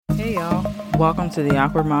Hey y'all, welcome to the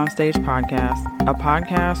Awkward Mom Stage podcast, a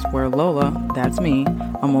podcast where Lola, that's me,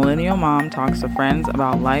 a millennial mom, talks to friends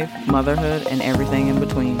about life, motherhood, and everything in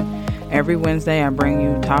between. Every Wednesday I bring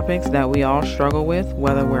you topics that we all struggle with,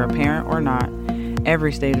 whether we're a parent or not.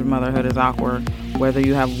 Every stage of motherhood is awkward. Whether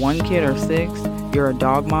you have 1 kid or 6, you're a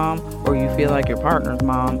dog mom, or you feel like your partner's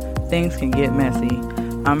mom, things can get messy.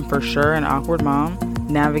 I'm for sure an awkward mom,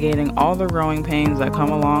 navigating all the growing pains that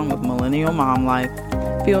come along with millennial mom life.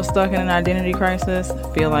 Feel stuck in an identity crisis?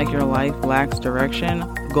 Feel like your life lacks direction?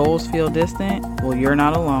 Goals feel distant? Well, you're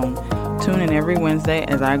not alone. Tune in every Wednesday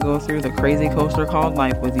as I go through the crazy coaster called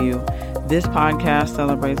life with you. This podcast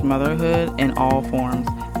celebrates motherhood in all forms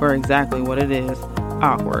for exactly what it is,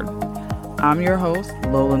 awkward. I'm your host,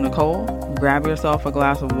 Lola Nicole. Grab yourself a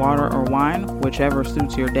glass of water or wine, whichever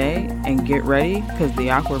suits your day, and get ready because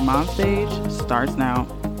the Awkward Mom Stage starts now.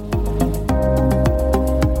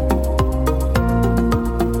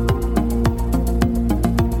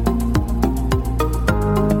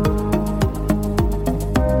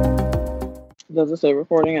 Does it say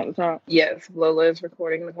recording at the top? Yes, Lola is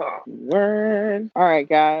recording the call. Word. All right,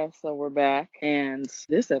 guys. So we're back, and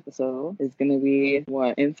this episode is going to be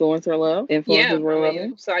what? Influencer love? Influencers we're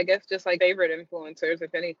loving? So I guess just like favorite influencers,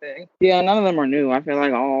 if anything. Yeah, none of them are new. I feel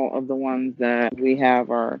like all of the ones that we have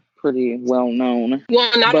are pretty well known.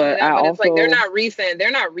 Well, not only that, but it's like they're not recent. They're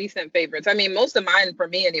not recent favorites. I mean, most of mine, for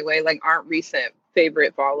me anyway, like aren't recent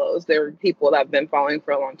favorite follows. They're people that I've been following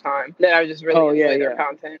for a long time that I just really enjoy their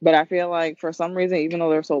content. But I feel like for some reason, even though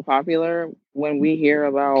they're so popular, when we hear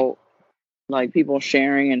about like people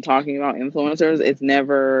sharing and talking about influencers, it's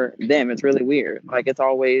never them. It's really weird. Like it's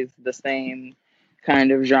always the same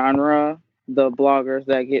kind of genre. The bloggers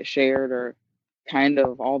that get shared are kind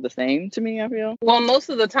of all the same to me, I feel. Well, most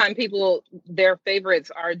of the time people, their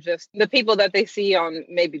favorites are just the people that they see on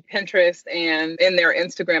maybe Pinterest and in their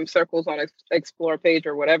Instagram circles on Explore page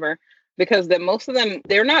or whatever, because most of them,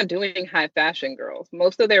 they're not doing high fashion girls.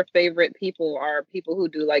 Most of their favorite people are people who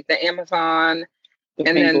do like the Amazon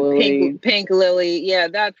and then Pink Lily. Yeah,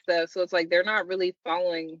 that's so it's like they're not really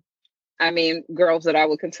following, I mean, girls that I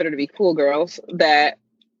would consider to be cool girls that,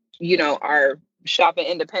 you know, are shopping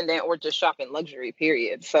independent or just shopping luxury,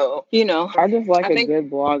 period. So, you know, I just like a good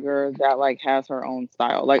blogger that like has her own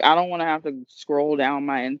style. Like I don't want to have to scroll down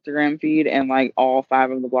my Instagram feed and like all 5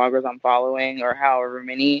 of the bloggers I'm following or however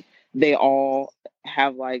many, they all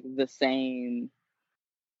have like the same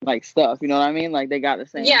like stuff, you know what I mean? Like they got the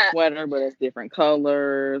same sweater, but it's different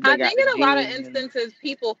colors. I think in a lot of instances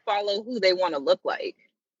people follow who they want to look like.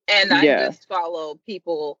 And I just follow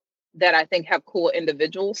people that I think have cool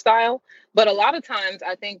individual style. But a lot of times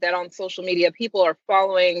I think that on social media, people are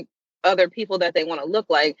following other people that they want to look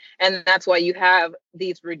like. And that's why you have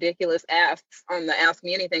these ridiculous asks on the Ask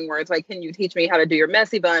Me Anything where it's like, can you teach me how to do your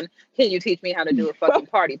messy bun? Can you teach me how to do a fucking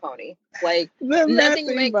party pony? Like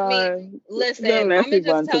nothing makes me listen. I'm gonna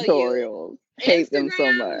just tell you, hate them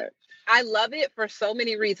so much. I love it for so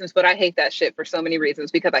many reasons, but I hate that shit for so many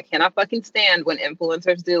reasons because I cannot fucking stand when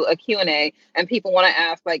influencers do a Q&A and people want to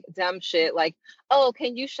ask like dumb shit like, oh,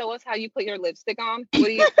 can you show us how you put your lipstick on? What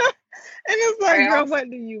do you... And it's like, girl, what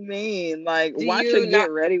do you mean? Like, watch it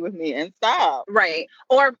Get Ready With Me and stop. Right.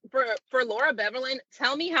 Or for Laura Beverland,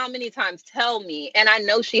 tell me how many times, tell me. And I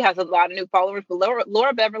know she has a lot of new followers, but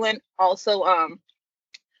Laura Beverland also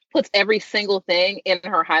puts every single thing in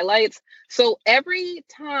her highlights. So every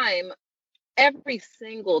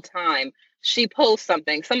single time she posts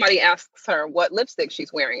something, somebody asks her what lipstick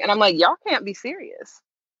she's wearing. And I'm like, y'all can't be serious.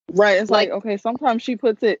 Right. It's like, okay, sometimes she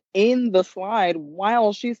puts it in the slide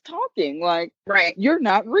while she's talking. Like, right. You're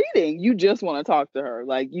not reading. You just want to talk to her.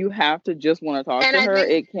 Like, you have to just want to talk to her.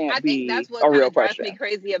 It can't be a real question. I think that's what drives me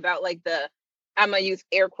crazy about like I'm going to use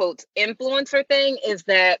air quotes, influencer thing is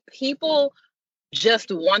that people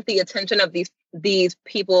just want the attention of these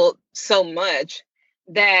people so much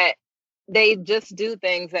that they just do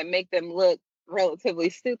things that make them look relatively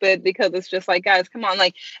stupid because it's just like, guys, come on.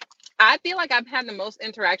 Like, I feel like I've had the most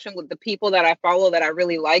interaction with the people that I follow that I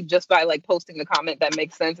really like just by like posting the comment that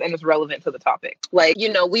makes sense and is relevant to the topic. Like,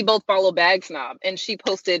 you know, we both follow Bag Snob and she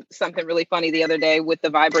posted something really funny the other day with the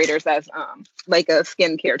vibrators as like a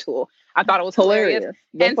skincare tool. I thought it was hilarious.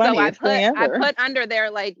 And so I put under there,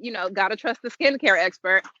 like, you know, gotta trust the skincare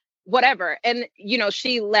expert, whatever. And, you know,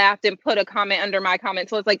 she laughed and put a comment under my comment.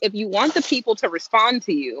 So it's like, if you want the people to respond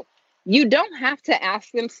to you, you don't have to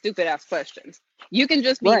ask them stupid ass questions. You can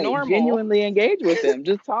just be normal. Genuinely engage with them.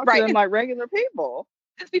 Just talk to them like regular people.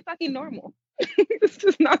 Just be fucking normal. It's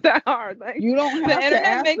just not that hard. Like, you don't have to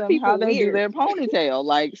ask them how they do their ponytail.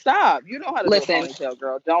 Like, stop. You know how to do a ponytail,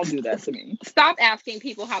 girl. Don't do that to me. Stop asking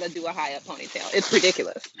people how to do a high up ponytail. It's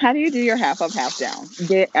ridiculous. How do you do your half up, half down?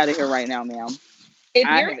 Get out of here right now, ma'am.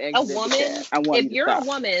 If you're a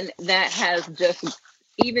woman that has just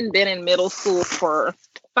even been in middle school for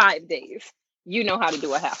 5 days, you know how to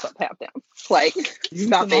do a half up, half down. Like, you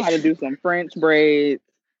know how to do some French braids,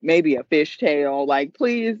 maybe a fishtail. Like,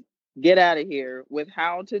 please get out of here with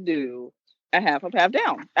how to do a half up, half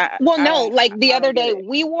down. The other day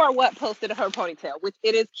we wore what posted her ponytail, which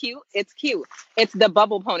it is cute. It's cute. It's the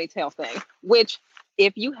bubble ponytail thing, which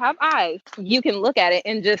if you have eyes, you can look at it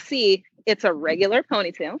and just see it's a regular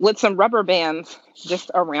ponytail with some rubber bands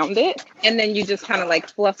just around it. And then you just kind of like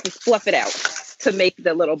fluff it out to make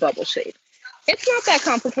the little bubble shape. It's not that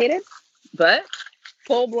complicated, but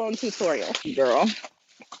full-blown tutorial, girl.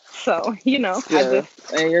 So, you know, yeah.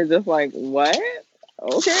 And you're just like, what?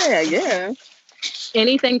 Okay, I guess.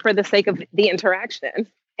 Anything for the sake of the interaction.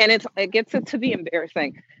 And it gets it to be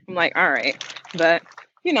embarrassing. I'm like, all right. But,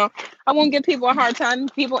 you know, I won't give people a hard time.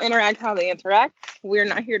 People interact how they interact. We're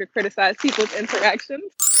not here to criticize people's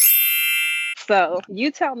interactions. So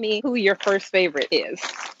you tell me who your first favorite is.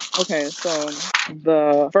 Okay, so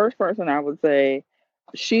the first person I would say,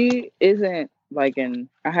 she isn't like I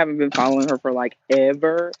haven't been following her for like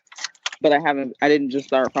ever, but I didn't just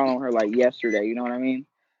start following her like yesterday, you know what I mean?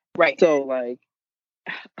 Right. So like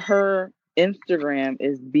her Instagram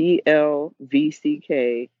is BLVCKD,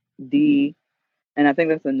 and I think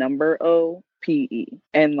that's the number OPE.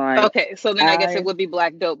 And like, okay, so then I guess it would be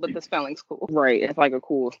Black Dope, but the spelling's cool. Right, it's like a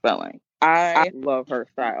cool spelling. I love her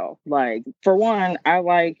style. Like, for one, I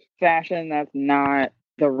like fashion that's not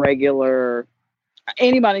the regular.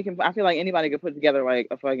 I feel like anybody can put together like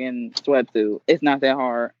a fucking sweatsuit. It's not that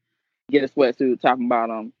hard. Get a sweatsuit, top and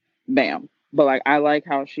bottom, bam. But like, I like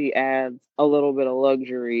how she adds a little bit of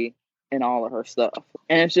luxury in all of her stuff,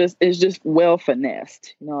 and it's just well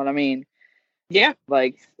finessed. You know what I mean? Yeah.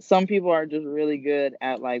 Like, some people are just really good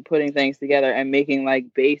at like putting things together and making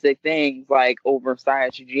like basic things like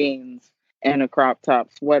oversized jeans and a crop top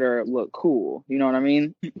sweater look cool. You know what I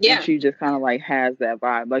mean? Yeah. And she just kind of like has that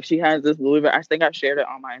vibe. Like, she has this Louis Vuitton, I think I shared it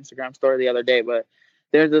on my Instagram story the other day, but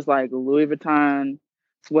there's this like Louis Vuitton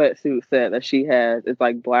sweatsuit set that she has. It's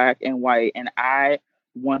like black and white, and I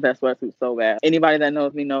want that sweatsuit so bad. Anybody that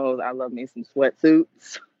knows me knows I love me some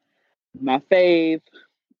sweatsuits. My fave,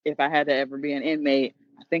 if I had to ever be an inmate,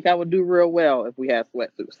 I think I would do real well if we had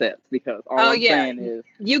sweatsuit sets, because all I'm saying is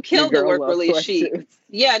you killed the work release chic.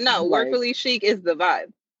 Yeah, no, work release chic is the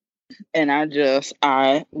vibe. And I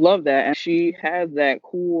love that. And she has that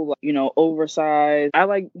cool, you know, oversized. I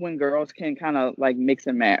like when girls can kind of like mix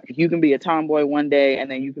and match. You can be a tomboy one day and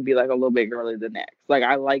then you can be like a little bit girly the next. Like,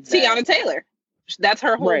 I like that. Tiana Taylor. That's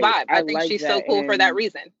her whole vibe. I think like she's so cool for that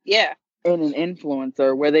reason. Yeah. And an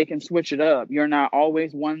influencer where they can switch it up. You're not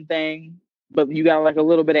always one thing, but you got like a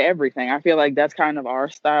little bit of everything. I feel like that's kind of our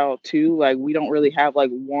style too. Like, we don't really have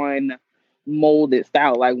like one molded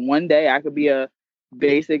style. Like, one day I could be a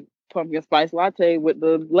basic pumpkin spice latte with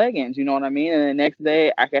the leggings, you know what I mean? And the next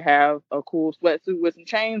day I could have a cool sweatsuit with some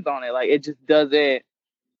chains on it. Like, it just doesn't,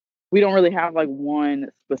 we don't really have like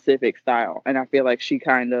one specific style. And I feel like she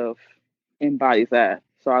kind of embodies that.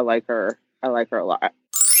 So I like her a lot.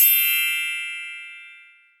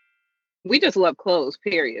 We just love clothes,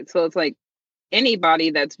 period. So it's like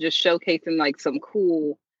anybody that's just showcasing like some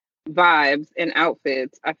cool vibes and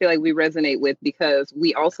outfits, I feel like we resonate with, because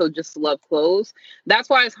we also just love clothes. That's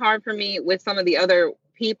why it's hard for me with some of the other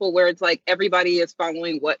people where it's like everybody is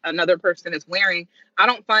following what another person is wearing. I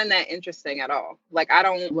don't find that interesting at all. Like, I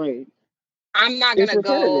don't. Right. I'm not gonna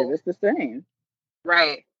go. It's the same.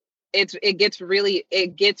 Right. It gets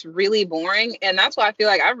really boring, and that's why I feel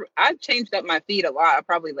like I've changed up my feed a lot,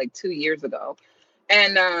 probably like 2 years ago,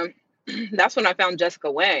 and that's when I found Jessica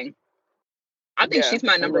Wang. I think she's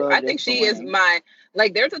my number. I think she is my,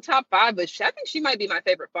 like, there's a top 5, but I think she might be my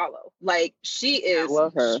favorite follow. Like, she is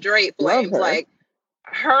straight flames. Like,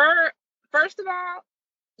 her, first of all,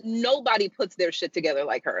 nobody puts their shit together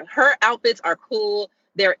like her. Her outfits are cool.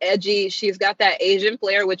 They're edgy. She's got that Asian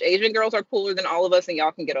flair, which Asian girls are cooler than all of us, and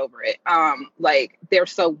y'all can get over it. Like, they're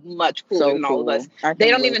so much cooler than all of us. They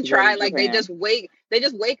don't even try. Like, they just wake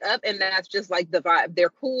up, and that's just like the vibe. They're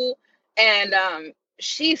cool, and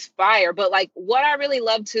she's fire. But like, what I really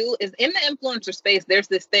love too is in the influencer space, there's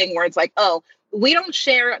this thing where it's like, oh, we don't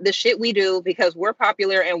share the shit we do because we're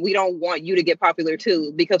popular, and we don't want you to get popular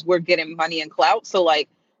too because we're getting money and clout. So like,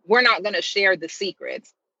 we're not gonna share the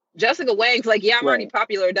secrets. Jessica Wang's like, yeah, I'm already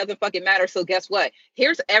popular. It doesn't fucking matter. So guess what?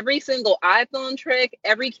 Here's every single iPhone trick,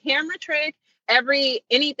 every camera trick,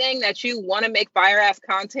 anything that you want to make fire ass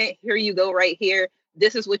content, here you go right here.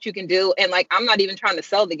 This is what you can do. And like, I'm not even trying to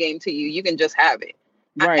sell the game to you. You can just have it.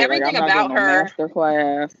 Right, like Everything I'm not doing about no her master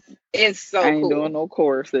class. is I so ain't doing cool. no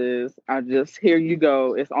courses. I just, here you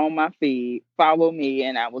go. It's on my feed. Follow me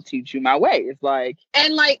and I will teach you my ways. Like,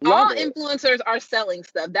 And like all love it. influencers are selling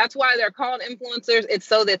stuff. That's why they're called influencers. It's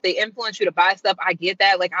so that they influence you to buy stuff. I get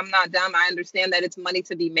that. Like, I'm not dumb. I understand that it's money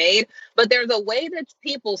to be made. But there's a way that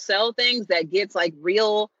people sell things that gets like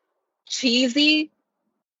real cheesy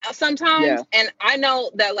sometimes. Yeah. And I know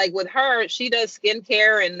that like with her, she does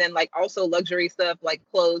skincare and then like also luxury stuff like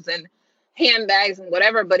clothes and handbags and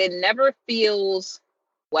whatever, but it never feels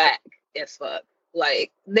whack as fuck.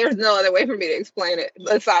 Like, there's no other way for me to explain it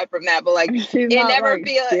aside from that. But like, She's it not never like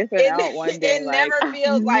feels skipping out one day. it Like, never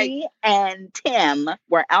feels like me and Tim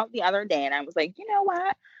were out the other day and I was like, you know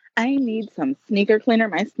what? I need some sneaker cleaner.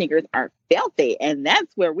 My sneakers are filthy. And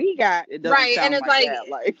that's where we got it. Doesn't right. And sound it's like like, that.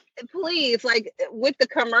 Like, please, like with the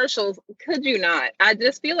commercials, could you not? I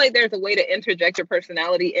just feel like there's a way to interject your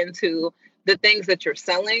personality into the things that you're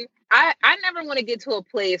selling. I never want to get to a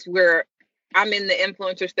place where I'm in the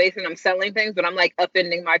influencer space and I'm selling things, but I'm like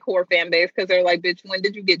offending my core fan base because they're like, bitch, when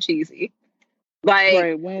did you get cheesy? Like,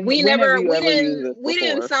 right, when have you ever used this we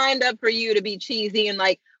didn't before? sign up for you to be cheesy. And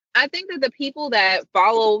like, I think that the people that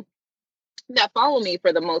follow me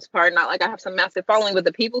for the most part, not like I have some massive following, but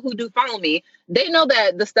the people who do follow me, they know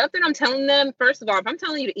that the stuff that I'm telling them, first of all, if I'm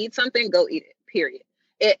telling you to eat something, go eat it, period.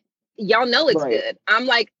 Y'all know it's Right. good. I'm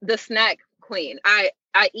like the snack queen. I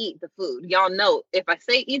eat the food. Y'all know if I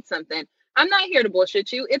say eat something, I'm not here to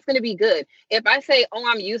bullshit you. It's going to be good. If I say, oh,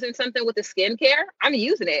 I'm using something with the skincare, I'm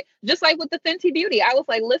using it. Just like with the Fenty Beauty. I was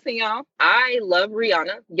like, listen, y'all, I love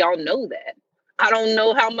Rihanna. Y'all know that. I don't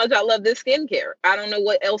know how much I love this skincare. I don't know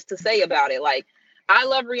what else to say about it. Like, I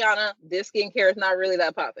love Rihanna. This skincare is not really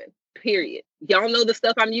that popping. Period. Y'all know the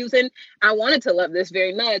stuff I'm using. I wanted to love this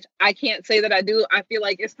very much. I can't say that I do. I feel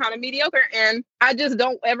like it's kind of mediocre, and I just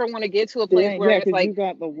don't ever want to get to a place where it's like, you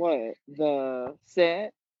got the what? The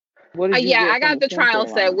set? What did you yeah, get I from got the trial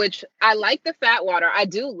skincare set, line? which I like the fat water. I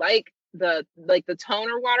do like the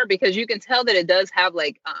toner water because you can tell that it does have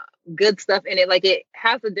like good stuff in it. Like, it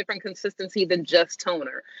has a different consistency than just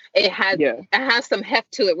toner. Yeah. It has some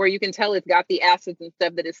heft to it where you can tell it's got the acids and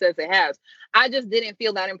stuff that it says it has. I just didn't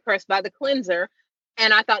feel that impressed by the cleanser.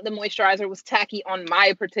 And I thought the moisturizer was tacky on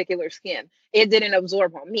my particular skin. It didn't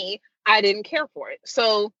absorb on me. I didn't care for it.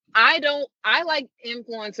 So I like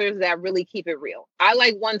influencers that really keep it real. I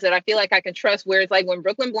like ones that I feel like I can trust, where it's like when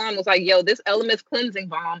Brooklyn Blonde was like, yo, this Elemis cleansing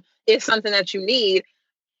balm is something that you need.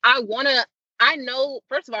 I know,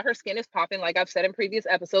 first of all, her skin is popping, like I've said in previous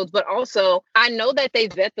episodes, but also I know that they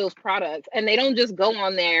vet those products and they don't just go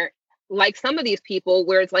on there like some of these people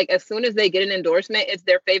where it's like as soon as they get an endorsement, it's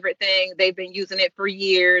their favorite thing. They've been using it for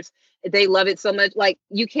years. They love it so much. Like,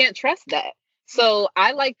 you can't trust that. So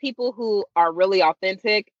I like people who are really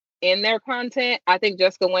authentic in their content. I think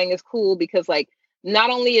Jessica Wang is cool because like not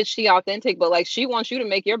only is she authentic, but like she wants you to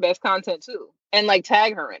make your best content too and like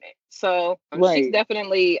tag her in it. So she's Right.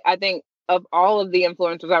 definitely, I think, of all of the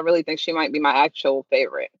influencers, I really think she might be my actual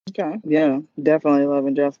favorite. Okay. Yeah, definitely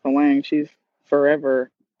loving Jessica Wang. She's forever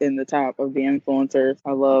in the top of the influencers.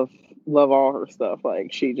 I love all her stuff.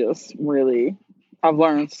 Like, she just really, I've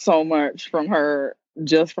learned so much from her,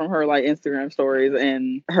 just from her like Instagram stories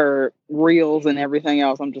and her reels and everything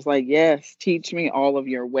else. I'm just like, yes, teach me all of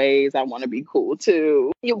your ways. I want to be cool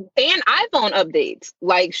too. And iPhone updates.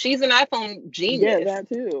 Like, she's an iPhone Yeah, genius. that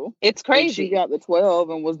too. It's Like, crazy. she got the 12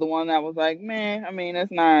 and was the one that was like, man, I mean,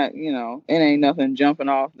 it's not, it ain't nothing jumping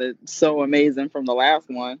off that's so amazing from the last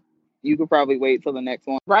one. You could probably wait till the next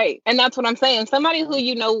one. Right. And that's what I'm saying. Somebody who,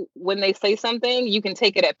 you know, when they say something, you can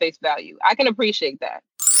take it at face value. I can appreciate that.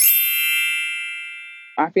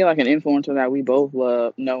 I feel like an influencer that we both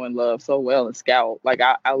know and love so well is Scout. Like,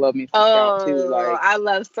 I love me some Scout too. Oh, Like, I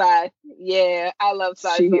love Sai. Yeah, I love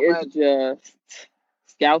Sai she so is much. just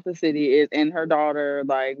Scout the City is and her daughter,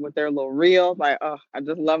 like with their little reels, like, oh, I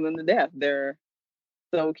just love them to death. They're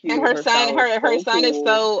so cute. And her son, Style is her so son is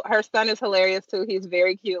cool. her son is hilarious too. He's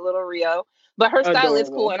very cute, little Rio. But her style is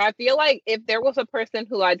cool. Adorable. And I feel like if there was a person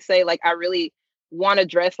who I'd say like I really want to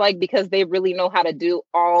dress like because they really know how to do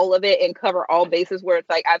all of it and cover all bases, where it's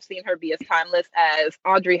like I've seen her be as timeless as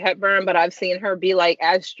Audrey Hepburn, but I've seen her be like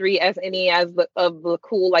as street as any as of the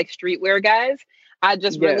cool like streetwear guys. I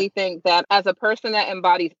just Yeah. really think that as a person that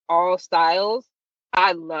embodies all styles,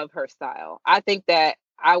 I love her style. I think that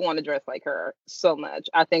I want to dress like her so much.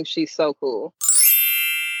 I think she's so cool.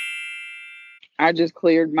 I just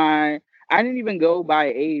cleared I didn't even go by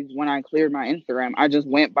age when I cleared my Instagram. I just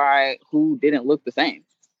went by who didn't look the same.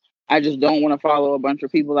 I just don't want to follow a bunch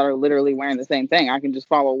of people that are literally wearing the same thing. I can just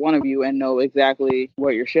follow one of you and know exactly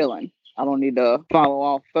where you're chilling. I don't need to follow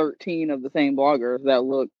all 13 of the same bloggers that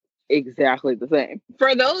look exactly the same.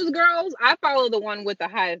 For those girls, I follow the one with the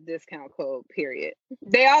highest discount code, period.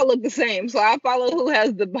 They all look the same. So I follow who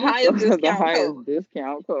has the highest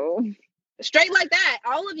discount code. Straight like that.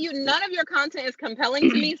 All of you, none of your content is compelling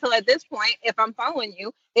to me. So at this point, if I'm following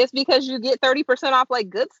you, it's because you get 30% off like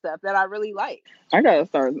good stuff that I really like. I gotta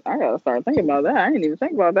start thinking about that. I didn't even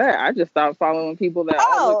think about that. I just stopped following people that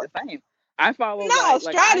all look the same. I follow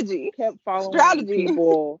strategy. I kept following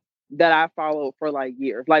people that I followed for like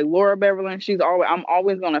years. Like Laura Beverland, I'm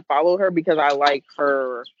always gonna follow her because I like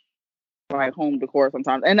her like home decor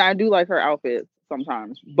sometimes. And I do like her outfits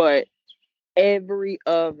sometimes. But every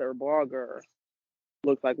other blogger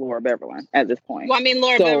looks like Laura Beverland at this point. Well, I mean,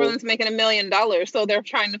 Laura Beverland's making $1 million, so they're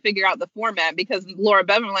trying to figure out the format because Laura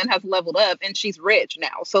Beverland has leveled up and she's rich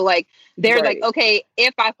now. So like, they're like, okay,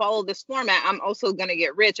 if I follow this format, I'm also gonna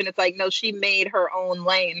get rich. And it's like, no, she made her own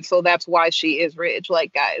lane, so that's why she is rich.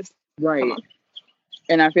 Like, guys, right?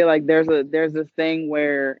 And I feel like there's this thing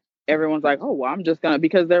where everyone's like, oh, well, I'm just gonna,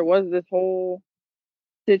 because there was this whole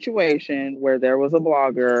situation where there was a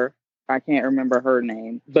blogger. I can't remember her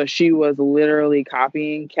name, but she was literally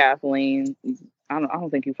copying Kathleen. I don't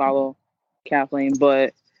think you follow Kathleen,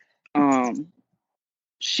 but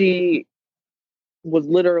she was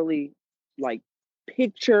literally like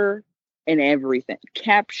picture and everything,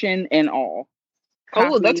 caption and all.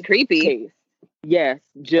 Oh, that's creepy. Paste. Yes,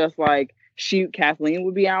 just like Kathleen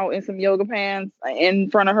would be out in some yoga pants in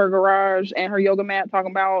front of her garage and her yoga mat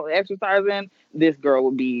talking about exercising. This girl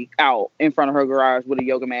would be out in front of her garage with a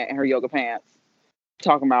yoga mat and her yoga pants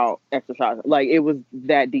talking about exercising. Like, it was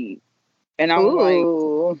that deep. And I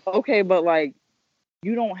was like, okay, but like,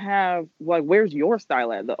 you don't have, like, where's your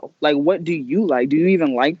style at though? Like, what do you like? Do you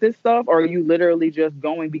even like this stuff? Or are you literally just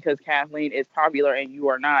going because Kathleen is popular and you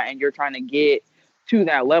are not, and you're trying to get to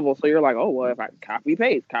that level? So you're like, oh, well, if I copy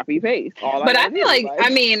paste. But I feel like, I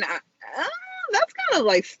mean, that's kind of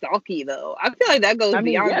like stalky though. I feel like that goes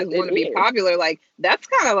beyond just want to be popular. Like, that's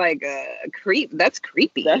kind of like a creep. That's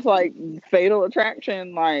creepy. That's like fatal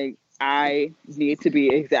attraction. Like, I need to be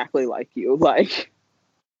exactly like you. Like,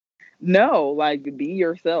 no, like, be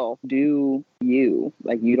yourself. Do you.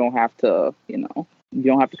 Like, you don't have to, you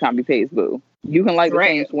don't have to copy paste, boo. You can like the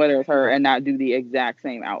same sweater as her and not do the exact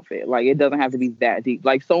same outfit. Like, it doesn't have to be that deep.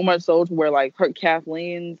 Like, so much so to where, like,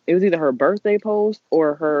 Kathleen's, it was either her birthday post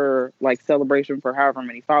or her, like, celebration for however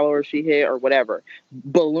many followers she hit or whatever.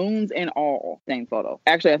 Balloons and all, same photo.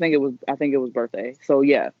 Actually, I think it was birthday. So,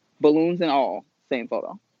 yeah, balloons and all, same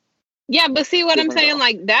photo. Yeah, but see what I'm saying?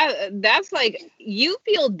 Like, that's like, you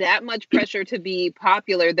feel that much pressure to be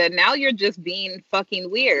popular that now you're just being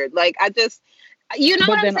fucking weird. Like, you know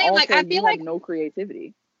what I'm saying? Like, I feel like no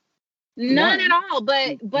creativity. None at all.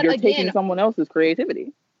 But you're again, taking someone else's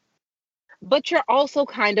creativity. But you're also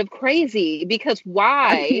kind of crazy because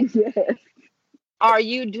why are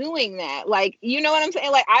you doing that? Like, you know what I'm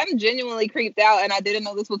saying? Like, I'm genuinely creeped out and I didn't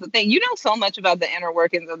know this was a thing. You know so much about the inner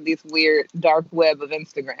workings of this weird dark web of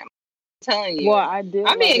Instagram. I'm telling you. Well, I did.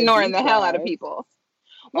 I'm ignoring the hell out of people.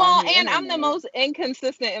 Well, and I'm the most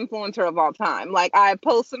inconsistent influencer of all time. Like, I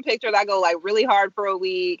post some pictures, I go like really hard for a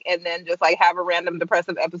week and then just like have a random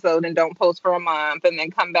depressive episode and don't post for a month and then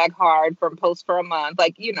come back hard for post for a month.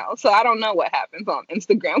 Like, so I don't know what happens on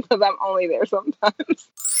Instagram because I'm only there sometimes.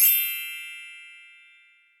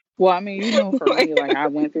 Well, I mean, for me, like, I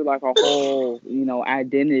went through like a whole,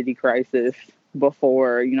 identity crisis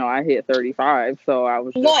before, I hit 35. So I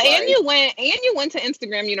was just and you went to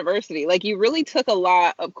Instagram University. Like, you really took a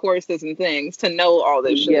lot of courses and things to know all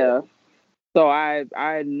this shit. Yeah. So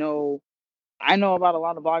I know about a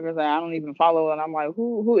lot of bloggers that I don't even follow, and I'm like,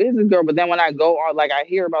 who is this girl? But then when I go on, like, I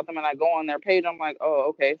hear about them and I go on their page, I'm like, oh,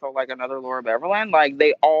 okay, so like another Laura Beverland. Like,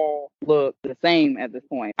 they all look the same at this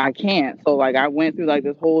point. I can't. So like, I went through like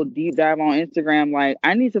this whole deep dive on Instagram. Like,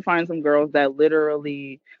 I need to find some girls that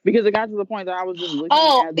literally, because it got to the point that I was just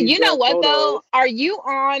looking at these you know what photos. Though? Are you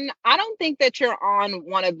on? I don't think that you're on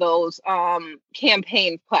one of those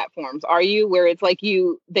campaign platforms. Are you? Where it's like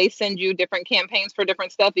they send you different campaigns for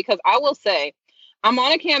different stuff? Because I will say, I'm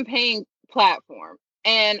on a campaign platform,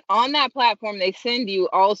 and on that platform, they send you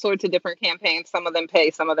all sorts of different campaigns. Some of them pay,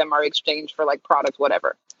 some of them are exchanged for like products,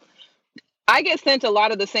 whatever. I get sent a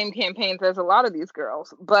lot of the same campaigns as a lot of these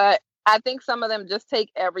girls, but I think some of them just take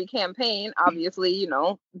every campaign, obviously,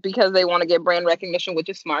 because they want to get brand recognition, which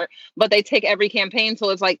is smart, but they take every campaign. So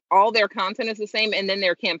it's like all their content is the same and then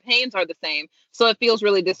their campaigns are the same. So it feels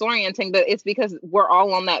really disorienting, but it's because we're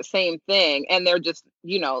all on that same thing and they're just,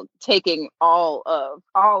 taking all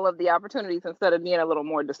of the opportunities instead of being a little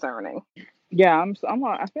more discerning. Yeah, I'm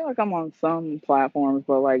on, I feel like I'm on some platforms,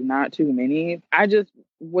 but like not too many. I just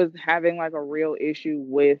was having like a real issue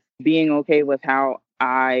with being okay with how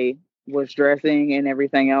I was dressing and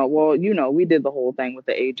everything else. Well, we did the whole thing with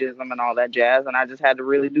the ageism and all that jazz, and I just had to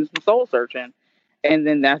really do some soul searching. And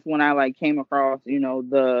then that's when I like came across,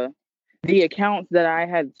 the accounts that I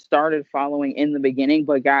had started following in the beginning,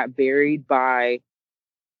 but got buried by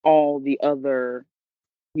all the other,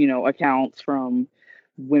 accounts from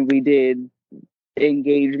when we did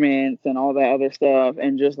engagements and all that other stuff,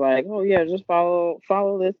 and just like, oh yeah, just follow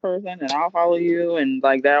this person and I'll follow you, and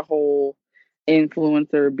like that whole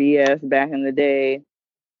influencer BS back in the day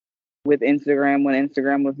with Instagram, when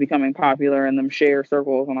Instagram was becoming popular and them share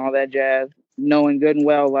circles and all that jazz, knowing good and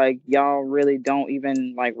well like y'all really don't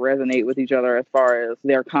even like resonate with each other as far as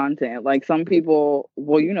their content. Like some people,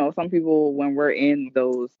 well, some people, when we're in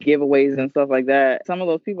those giveaways and stuff like that, some of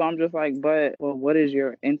those people I'm just like, but well, what is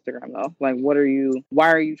your Instagram though? Like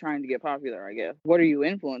why are you trying to get popular? I guess what are you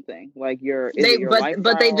influencing? Like is it your lifestyle?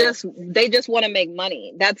 But they just want to make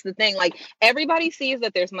money. That's the thing. Like everybody sees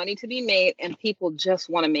that there's money to be made and people just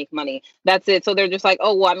want to make money. That's it. So they're just like,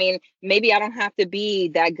 oh well, I mean, maybe I don't have to be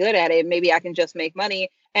that good at it. Maybe I can just make money.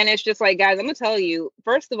 And it's just like, guys, I'm gonna tell you,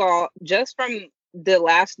 first of all, just from the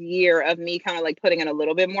last year of me kind of like putting in a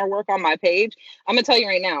little bit more work on my page, I'm gonna tell you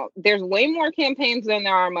right now, there's way more campaigns than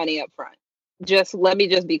there are money up front. Just let me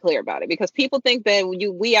just be clear about it, because people think that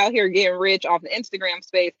we out here getting rich off the Instagram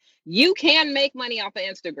space. You can make money off of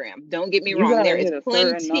Instagram. Don't get me wrong. There is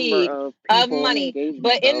plenty of money.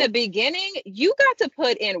 But in the beginning, you got to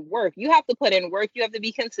put in work. You have to put in work. You have to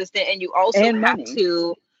be consistent. And you also have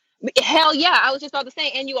to, hell yeah, I was just about to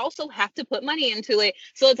say, and you also have to put money into it.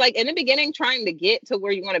 So it's like in the beginning, trying to get to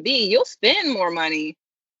where you want to be, you'll spend more money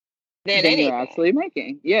than you're actually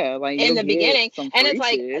making. Yeah, like in the beginning. And it's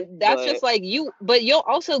like that's just like but you'll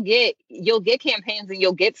get campaigns and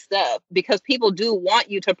you'll get stuff because people do want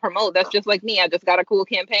you to promote. That's just like me. I just got a cool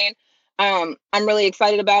campaign. I'm really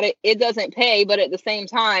excited about it. It doesn't pay, but at the same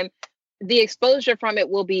time, the exposure from it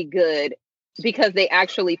will be good because they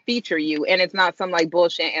actually feature you and it's not some like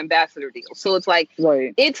bullshit ambassador deal. So it's like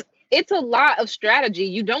it's a lot of strategy.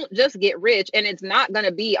 You don't just get rich, and it's not going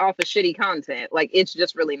to be off of shitty content. Like, it's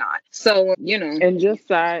just really not. So, And just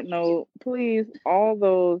side note, please, all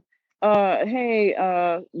those, hey,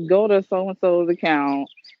 go to so-and-so's account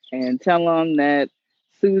and tell them that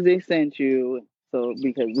Susie sent you. So,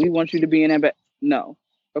 because we want you to be an no.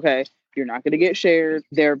 Okay. You're not going to get shared.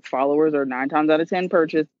 Their followers are 9 times out of 10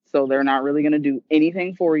 purchased. So they're not really going to do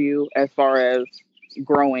anything for you as far as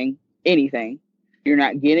growing anything. You're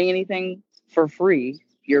not getting anything for free.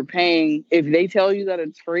 You're paying. If they tell you that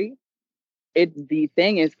it's free, the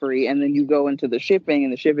thing is free, and then you go into the shipping,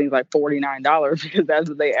 and the shipping's like $49 because that's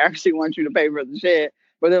what they actually want you to pay for the shit.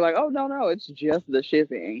 But they're like, oh no, it's just the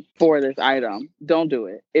shipping for this item. Don't do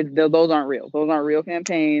it. Those aren't real. Those aren't real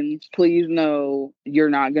campaigns. Please know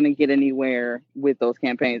you're not gonna get anywhere with those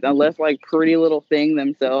campaigns unless like Pretty Little Thing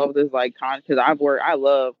themselves is like because I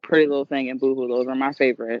love Pretty Little Thing and Boohoo. Those are my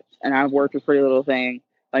favorites, and I've worked with Pretty Little Thing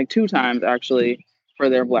like 2 times actually for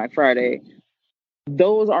their Black Friday.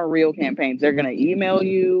 Those are real campaigns. They're gonna email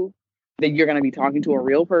you. That you're gonna be talking to a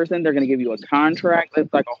real person. They're gonna give you a contract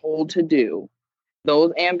that's like a whole to do.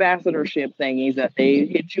 Those ambassadorship thingies that they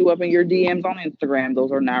hit you up in your DMs on Instagram,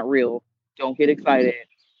 those are not real. Don't get excited.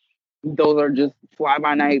 Those are just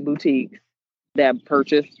fly-by-night boutiques that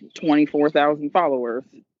purchased 24,000 followers.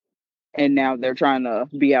 And now they're trying to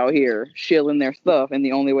be out here shilling their stuff. And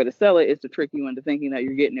the only way to sell it is to trick you into thinking that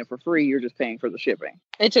you're getting it for free. You're just paying for the shipping.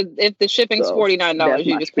 If the shipping's $49,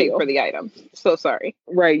 you just pay for the item. So sorry.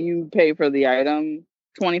 Right. You pay for the item.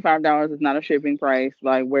 $25 is not a shipping price.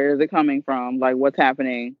 Like, where is it coming from? Like, what's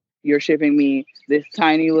happening? You're shipping me this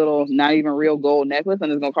tiny little, not even real gold necklace,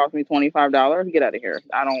 and it's going to cost me $25. Get out of here.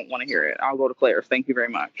 I don't want to hear it. I'll go to Claire's. Thank you very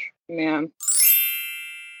much. Man.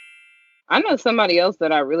 I know somebody else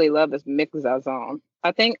that I really love is Mick Zazon.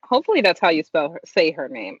 I think, hopefully that's how you say her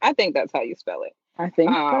name. I think that's how you spell it. I think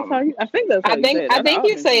that's how you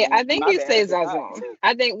say it. I think you say Zazon.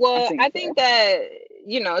 I think that,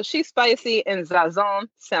 she's spicy and Zazon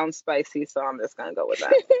sounds spicy, so I'm just gonna go with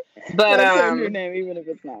that. But your name, even if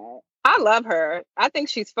it's not. I love her. I think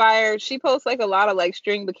she's fire. She posts like a lot of like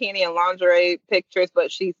string bikini and lingerie pictures,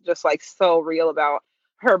 but she's just like so real about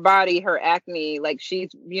her body, her acne, like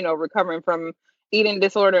she's, recovering from eating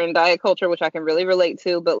disorder and diet culture, which I can really relate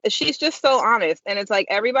to, but she's just so honest. And it's like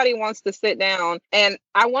everybody wants to sit down, and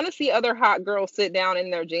I want to see other hot girls sit down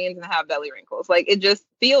in their jeans and have belly wrinkles. Like it just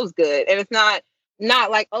feels good. And it's not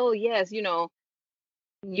like, oh yes,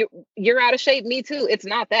 you're out of shape, me too. It's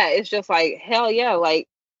not that. It's just like, hell yeah, like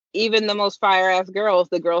even the most fire ass girls,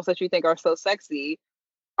 the girls that you think are so sexy,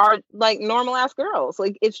 are like normal ass girls.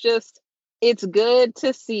 Like it's good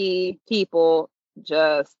to see people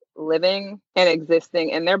just living and existing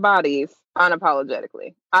in their bodies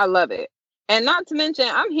unapologetically. I love it. And not to mention,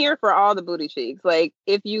 I'm here for all the booty cheeks. Like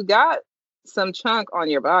if you got some chunk on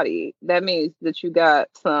your body, that means that you got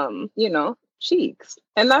some, cheeks.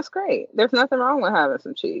 And that's great. There's nothing wrong with having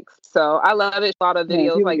some cheeks. So I love it. A lot of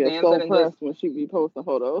videos like dancing so and just when she be posting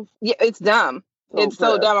photos. Yeah, it's dumb. It's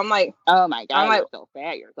so dumb. I'm like, oh my God, you're so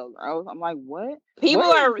fat, you're so gross. I'm like, what? People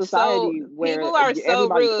are so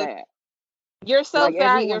rude. Fat? You're so like,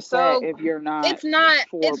 fat, you're so if you're not. It's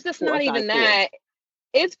just not even that.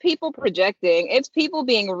 It's people projecting. It's people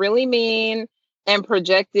being really mean and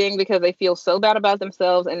projecting because they feel so bad about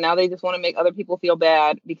themselves, and now they just want to make other people feel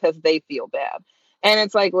bad because they feel bad. And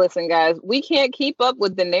it's like, listen, guys, we can't keep up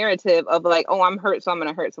with the narrative of like, oh, I'm hurt, so I'm going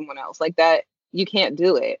to hurt someone else. Like that, you can't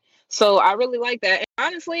do it. So I really like that. And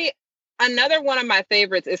honestly, another one of my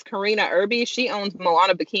favorites is Karina Irby. She owns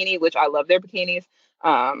Moana Bikini, which I love their bikinis.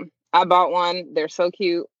 I bought one. They're so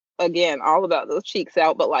cute. Again, all about those cheeks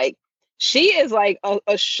out. But like, she is like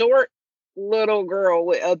a short little girl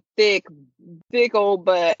with a big old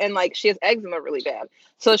butt, and like she has eczema really bad.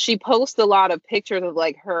 So she posts a lot of pictures of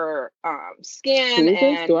like her skin.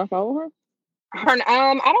 And do I follow her? I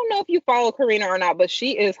don't know if you follow Karina or not, but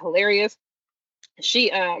she is hilarious. She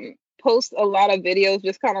posts a lot of videos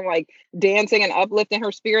just kind of like dancing and uplifting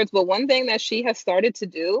her spirits. But one thing that she has started to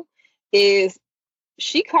do is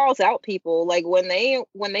she calls out people. Like when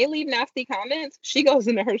they leave nasty comments, she goes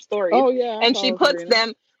into her story. Oh yeah. And she puts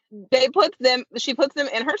them she puts them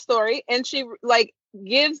in her story, and she like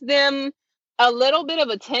gives them a little bit of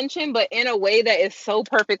attention, but in a way that is so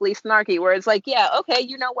perfectly snarky, where it's like, yeah, okay,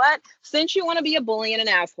 you know what? Since you want to be a bully and an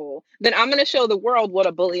asshole, then I'm going to show the world what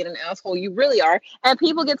a bully and an asshole you really are. And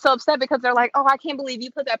people get so upset because they're like, oh, I can't believe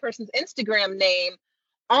you put that person's Instagram name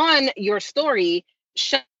on your story,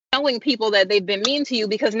 showing people that they've been mean to you,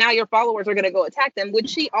 because now your followers are going to go attack them, which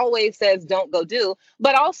she always says don't go do.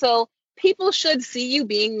 But also, people should see you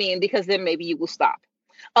being mean, because then maybe you will stop.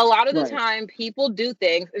 A lot of the time, people do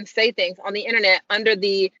things and say things on the internet under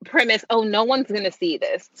the premise, oh, no one's going to see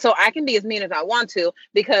this, so I can be as mean as I want to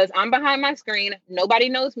because I'm behind my screen. Nobody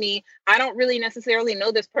knows me. I don't really necessarily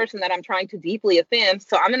know this person that I'm trying to deeply offend,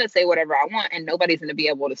 so I'm going to say whatever I want, and nobody's going to be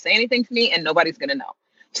able to say anything to me, and nobody's going to know.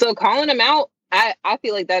 So calling them out, I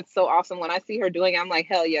feel like that's so awesome. When I see her doing it, I'm like,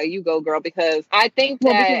 hell yeah, you go, girl, because I think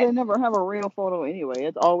that... because they never have a real photo anyway.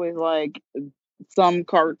 It's always like some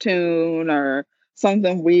cartoon or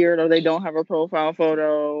something weird, or they don't have a profile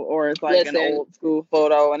photo, or it's like an old school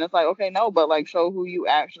photo, and it's like, okay, no, but like show who you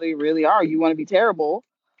actually really are. You want to be terrible,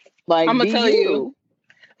 like I'm gonna tell you,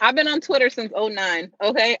 I've been on Twitter since 2009.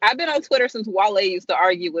 Okay, I've been on Twitter since Wale used to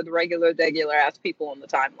argue with regular ass people on the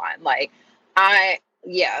timeline. Like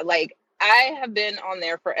I have been on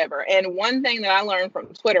there forever. And one thing that I learned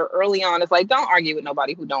from Twitter early on is like, don't argue with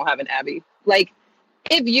nobody who don't have an Abby. Like,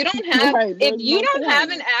 if you don't have have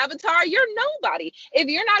an avatar, you're nobody. If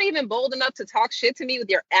you're not even bold enough to talk shit to me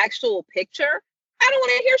with your actual picture, I don't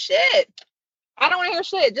want to hear shit.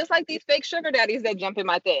 Just like these fake sugar daddies that jump in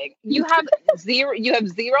my thing. You have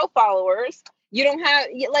zero followers. You don't have,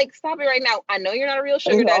 like, stop it right now. I know you're not a real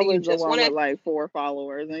sugar daddy. You just want to, like 4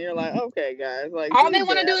 followers, and you're like, okay, guys, like, all they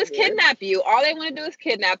want to do is kidnap you.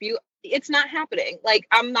 It's not happening. Like,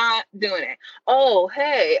 I'm not doing it. Oh,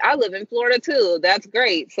 hey, I live in Florida too. That's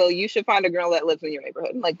great. So you should find a girl that lives in your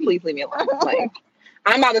neighborhood. Like, please leave me alone. Like,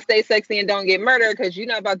 I'm about to stay sexy and don't get murdered, because you're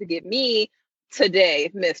not about to get me today,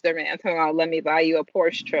 Mr. Man. Let me buy you a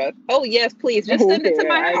Porsche truck. Oh yes, please. Just send it to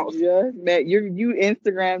my house. I just met you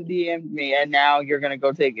Instagram DM'd me, and now you're gonna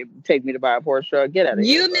go take me to buy a Porsche truck. Get out of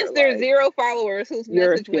here. You Mr. Zero followers whose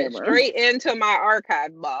message went straight into my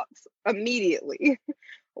archive box immediately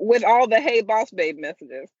with all the hey boss babe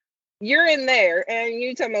messages. You're in there and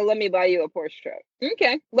you tell me, let me buy you a Porsche truck.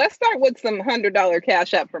 Okay, let's start with some $100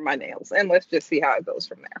 cash app for my nails, and let's just see how it goes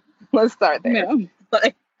from there. Let's start there. Yeah.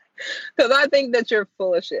 Like, because I think that you're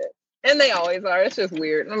full of shit. And they always are. It's just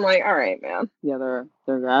weird. And I'm like, all right, man. Yeah, they're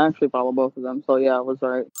I actually follow both of them. So yeah, I was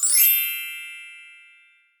right.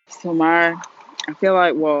 So I feel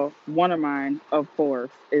like, well, one of mine, of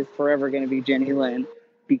course, is forever going to be Jenny Lynn,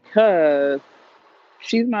 because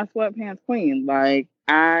she's my sweatpants queen. Like,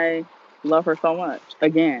 I love her so much.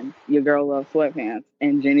 Again, your girl loves sweatpants,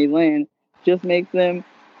 and Jenny Lynn just makes them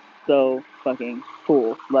so fucking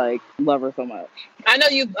cool. Like, love her so much. I know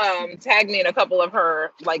you've tagged me in a couple of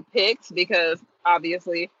her like pics because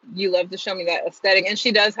obviously you love to show me that aesthetic, and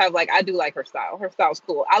she does have like, I do like her style. Her style's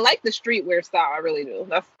cool. I like the streetwear style. I really do.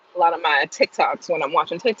 That's a lot of my TikToks when I'm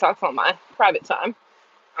watching TikToks on my private time.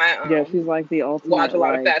 Yeah, she's like the ultimate watch a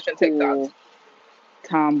lot of fashion cool TikToks.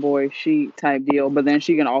 Tomboy chic type deal, but then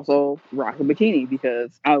she can also rock a bikini because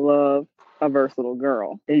I love a versatile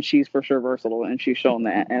girl, and she's for sure versatile, and she's shown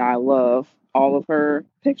that. And I love all of her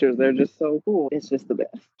pictures. They're just so cool. It's just the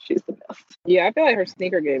best. She's the best. Yeah, I feel like her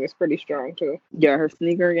sneaker game is pretty strong too. Yeah, her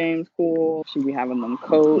sneaker game's cool. She be having them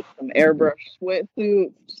coats, some airbrush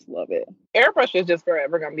sweatsuits. Just love it. Airbrush is just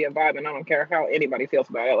forever gonna be a vibe, and I don't care how anybody feels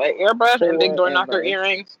about it. Like airbrush and big door knocker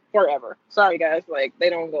earrings, forever. Sorry guys, like they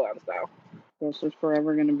don't go out of style. That's just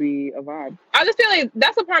forever gonna be a vibe. I just feel like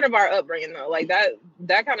that's a part of our upbringing though. Like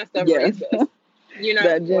that kind of stuff raised us. You know,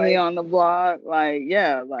 that Jenny on the block, like,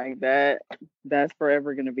 yeah, like that's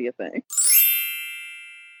forever gonna be a thing.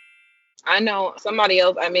 I know somebody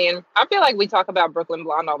else. I mean, I feel like we talk about Brooklyn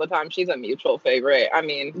Blonde all the time. She's a mutual favorite. I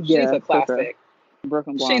mean, she's a classic.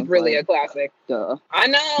 Brooklyn Blonde. She's really a classic. Duh. I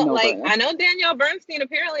know, I know Danielle Bernstein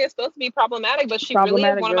apparently is supposed to be problematic, but she really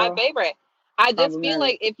is one of my favorite. I just feel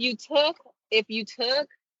like if you took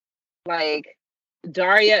like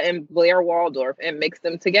Daria and Blair Waldorf and mixed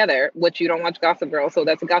them together, which you don't watch Gossip Girl, so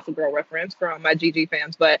that's a Gossip Girl reference from my GG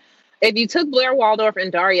fans, but if you took Blair Waldorf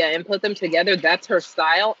and Daria and put them together, that's her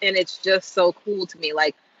style, and it's just so cool to me.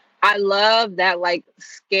 Like, I love that, like,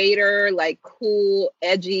 skater, like, cool,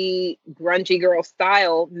 edgy, grungy girl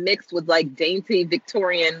style mixed with, like, dainty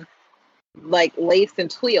Victorian, like, lace and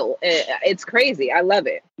twill. It's crazy. I love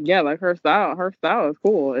it. Yeah, like, her style is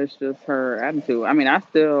cool. It's just her attitude. I mean, I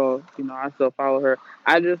still follow her.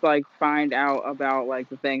 I just, like, find out about, like,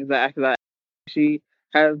 the things that she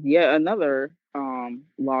has yet another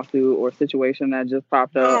lawsuit or situation that just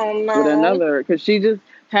popped up with another, because she just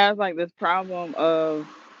has like this problem of,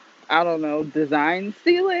 I don't know, design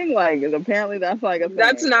stealing. Like, apparently that's like a thing.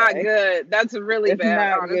 That's not good. That's really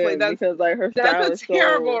bad, honestly. That's because like her style that's a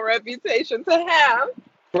terrible reputation to have.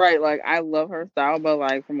 Right, like I love her style, but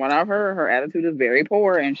like from what I've heard, her attitude is very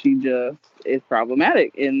poor, and she just is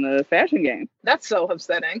problematic in the fashion game. That's so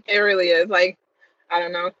upsetting. It really is. Like, I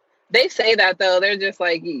don't know. They say that though. They're just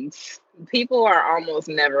like, people are almost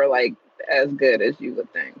never like as good as you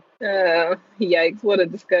would think. Yikes! What a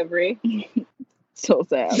discovery. So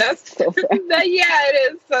sad. That's so sad. Yeah,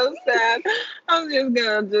 it is so sad. I'm just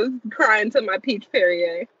gonna cry into my peach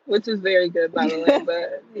Perrier, which is very good by the way.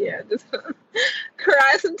 But yeah, just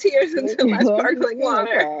cry some tears into my sparkling water.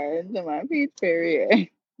 Cry into my peach Perrier.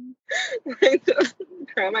 Just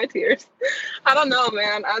cry my tears. I don't know,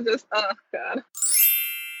 man. I just, oh God.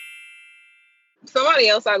 Somebody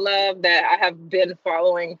else I love that I have been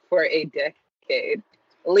following for a decade,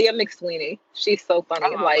 Leah McSweeney. She's so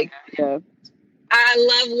funny. Yeah.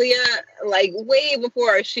 I love Leah, like, way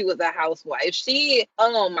before she was a housewife.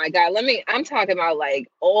 Oh my God, I'm talking about, like,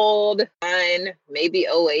 old 9, maybe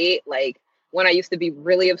 08, like, when I used to be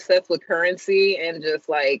really obsessed with Currency, and just,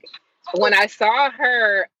 like, when I saw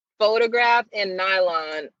her photographed in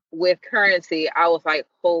nylon with Currency, I was like,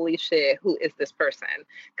 holy shit, who is this person?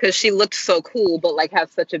 Because she looked so cool, but, like,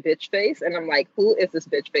 has such a bitch face, and I'm like, who is this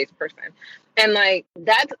bitch face person? And, like,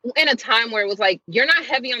 that's in a time where it was like, you're not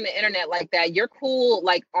heavy on the internet like that. You're cool,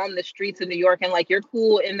 like, on the streets of New York, and, like, you're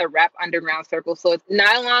cool in the rap underground circle. So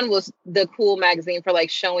Nylon was the cool magazine for, like,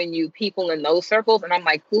 showing you people in those circles. And I'm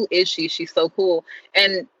like, who is she? She's so cool.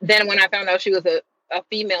 And then when I found out she was a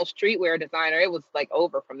female streetwear designer, it was, like,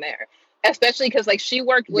 over from there. Especially because, like, she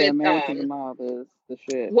worked with... American Mob is the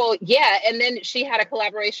shit. Well, yeah, and then she had a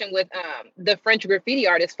collaboration with the French graffiti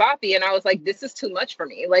artist, Fafi, and I was like, this is too much for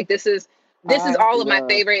me. Like, this is all of my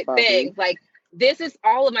favorite things. Like, this is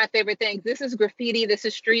all of my favorite things. This is graffiti. This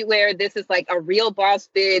is streetwear. This is, like, a real boss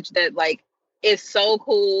bitch that, like, is so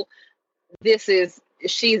cool.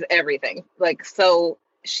 She's everything. Like, so...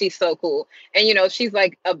 she's so cool. And, you know, she's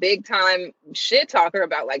like a big time shit talker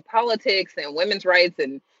about like politics and women's rights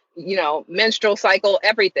and, you know, menstrual cycle,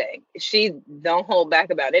 everything. She don't hold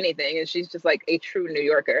back about anything. And she's just like a true New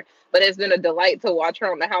Yorker. But it's been a delight to watch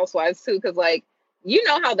her on The Housewives too. Cause like, you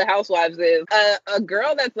know how The Housewives is. A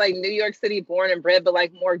girl that's like New York City born and bred, but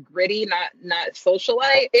like more gritty, not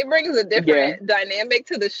socialite. It brings a different dynamic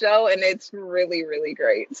to the show. And it's really, really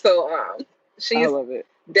great. So I love it.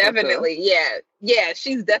 Definitely, yeah.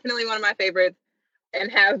 She's definitely one of my favorites and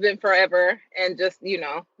has been forever. And just, you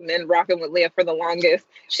know, been rocking with Leah for the longest.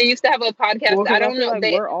 She used to have a podcast. Well, I don't know.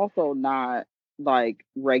 Like we're also not like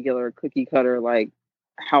regular cookie cutter, like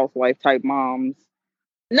housewife type moms,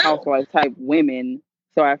 housewife type women.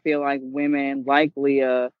 So I feel like women like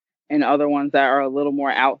Leah and other ones that are a little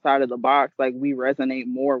more outside of the box, like we resonate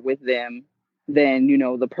more with them than, you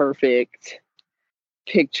know, the perfect,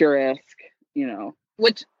 picturesque, you know.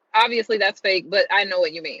 Which obviously that's fake, but I know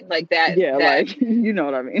what you mean. Like that. Yeah, that like, you know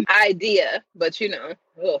what I mean. Idea, but you know,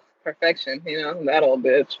 perfection, you know, that old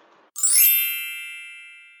bitch.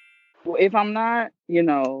 Well, if I'm not, you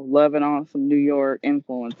know, loving on some New York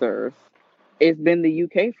influencers, it's been the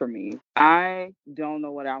UK for me. I don't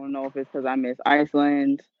know I don't know if it's because I miss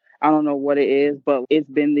Iceland. I don't know what it is, but it's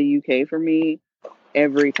been the UK for me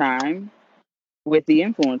every time with the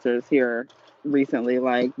influencers here recently.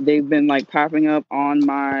 Like they've been like popping up on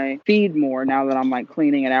my feed more now that I'm like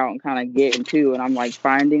cleaning it out and kind of getting to, and I'm like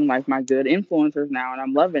finding like my good influencers now, and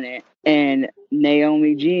I'm loving it. And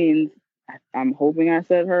Naomi Jeans, I'm hoping I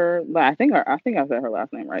said her, but I think I said her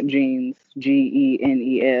last name right. Jeans,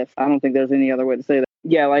 Genes. I don't think there's any other way to say that.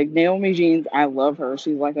 Yeah, like Naomi Jeans, I love her.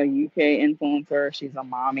 She's like a UK influencer. She's a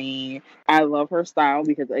mommy. I love her style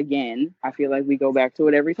because, again, I feel like we go back to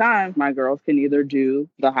it every time. My girls can either do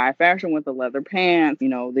the high fashion with the leather pants, you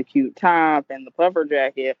know, the cute top and the puffer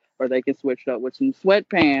jacket, or they can switch it up with some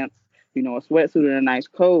sweatpants, you know, a sweatsuit and a nice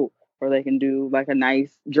coat, or they can do like a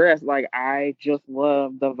nice dress. Like I just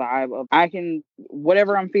love the vibe of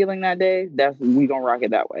whatever I'm feeling that day, we gonna rock it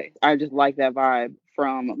that way. I just like that vibe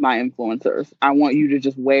from my influencers. I want you to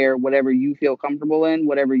just wear whatever you feel comfortable in,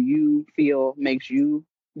 whatever you feel makes you,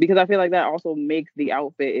 because I feel like that also makes the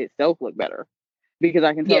outfit itself look better. Because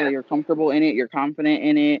I can tell that you're comfortable in it, you're confident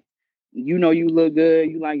in it, you know you look good.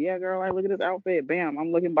 You like, yeah, girl, like, look at this outfit. Bam,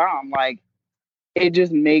 I'm looking bomb. Like, it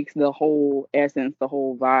just makes the whole essence, the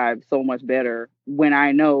whole vibe so much better when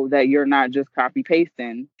I know that you're not just copy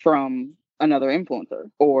pasting from another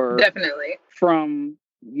influencer or definitely from,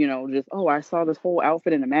 you know, just, oh, I saw this whole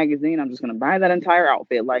outfit in a magazine, I'm just going to buy that entire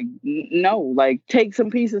outfit. Like, no, like take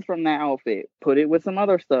some pieces from that outfit, put it with some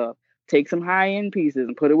other stuff. Take some high-end pieces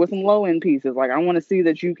and put it with some low-end pieces. Like, I want to see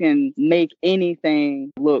that you can make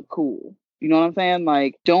anything look cool. You know what I'm saying?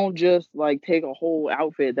 Like, don't just like take a whole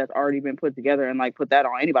outfit that's already been put together and like put that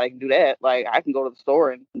on. Anybody can do that. Like, I can go to the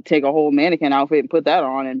store and take a whole mannequin outfit and put that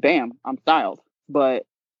on, and bam, I'm styled. But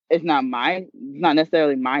it's not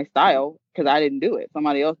necessarily my style because I didn't do it.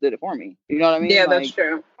 Somebody else did it for me. You know what I mean? Yeah, like, that's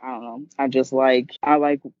true. I don't know. I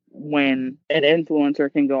like when an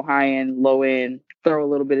influencer can go high end, low end, throw a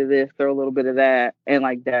little bit of this, throw a little bit of that, and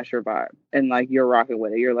like that's your vibe. And like you're rocking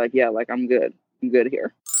with it. You're like, yeah, like I'm good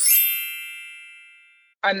here.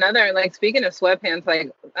 Another, like, speaking of sweatpants,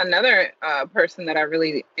 like another person that I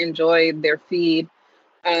really enjoyed their feed.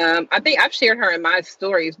 I think I've shared her in my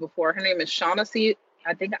stories before. Her name is Shaughnessy.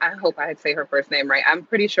 I hope I say her first name right. I'm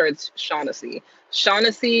pretty sure it's Shaughnessy.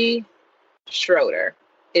 Shaughnessy Schroeder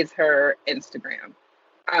is her Instagram.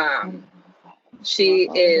 She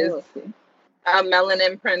is a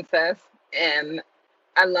melanin princess, and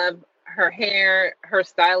I love her hair. Her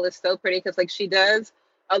style is so pretty because, like, she does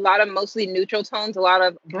a lot of mostly neutral tones, a lot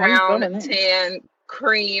of brown, tan,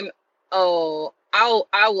 cream. Oh,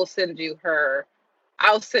 I will send you her.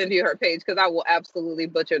 I'll send you her page because I will absolutely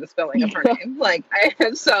butcher the spelling of her name. Like, I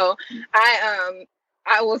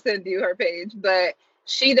will send you her page, but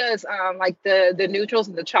she does like the neutrals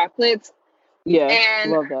and the chocolates. Yeah,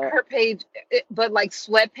 and love that. Her page, but like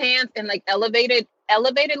sweatpants and like elevated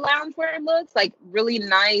loungewear looks, like really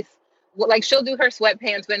nice. Like she'll do her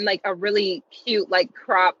sweatpants with like a really cute like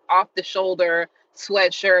crop off the shoulder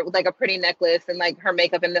sweatshirt with like a pretty necklace, and like her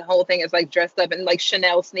makeup and the whole thing is like dressed up in like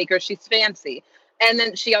Chanel sneakers. She's fancy. And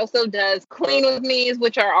then she also does clean with me's,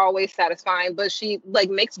 which are always satisfying, but she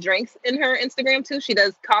like makes drinks in her Instagram too. She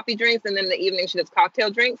does coffee drinks, and then in the evening she does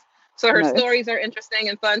cocktail drinks. So her stories are interesting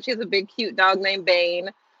and fun. She has a big cute dog named Bane,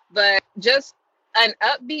 but just an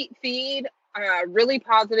upbeat feed, really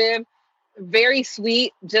positive, very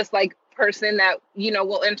sweet, just like person that, you know,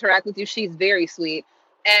 will interact with you. She's very sweet,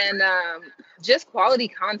 and just quality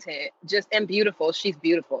content, and beautiful. She's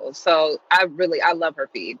beautiful. So I love her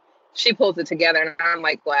feed. She pulls it together, and I'm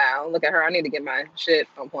like, wow, look at her. I need to get my shit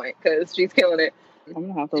on point because she's killing it. I'm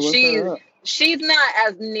gonna have to look her up. She's not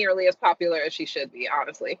as nearly as popular as she should be,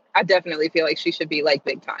 honestly. I definitely feel like she should be like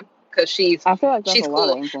big time because I feel like she's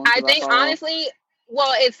cool. I think honestly,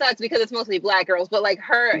 well, it sucks because it's mostly Black girls, but like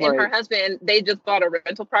her and her husband, they just bought a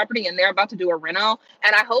rental property and they're about to do a reno.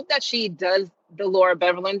 And I hope that she does the Laura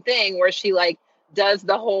Beverland thing where she like does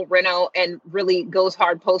the whole reno and really goes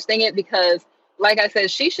hard posting it, because like I said,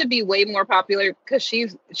 she should be way more popular because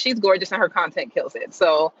she's gorgeous and her content kills it.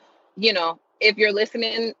 So, you know, if you're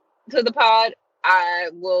listening to the pod, I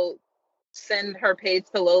will send her page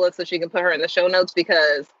to Lola so she can put her in the show notes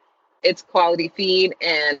because it's quality feed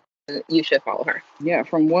and you should follow her. Yeah,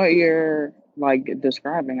 from what you're like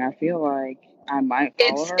describing, I feel like I might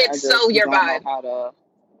follow her. It's so your vibe.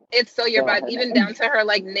 It's so your vibe, even down to her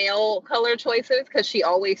like nail color choices, because she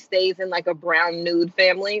always stays in like a brown nude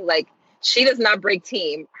family. Like she does not break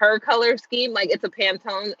team. Her color scheme, like it's a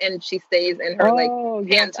Pantone, and she stays in her like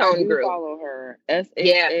Pantone group. Follow her.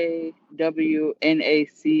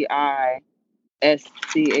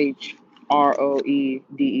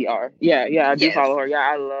 SHAWNACISCHROEDER. Yeah, I do follow her. Yeah,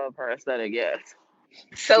 I love her aesthetic. Yes.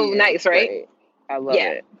 So nice, right? Great. I love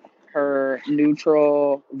it. Her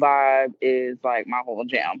neutral vibe is like my whole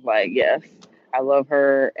jam. Like, yes, I love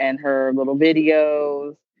her and her little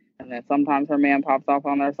videos. And then sometimes her man pops off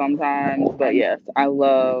on there sometimes. But yes, I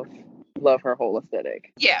love her whole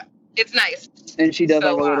aesthetic. Yeah, it's nice. And she does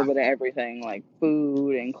like a little bit of everything, like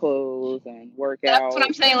food and clothes and workouts. That's what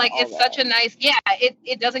I'm saying. Like, it's such a nice,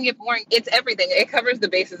 it doesn't get boring. It's everything. It covers the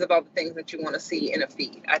bases of all the things that you want to see in a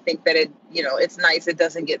feed. I think that it's nice. It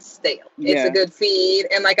doesn't get stale. It's a good feed.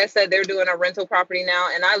 And like I said, they're doing a rental property now.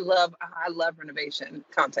 And I love renovation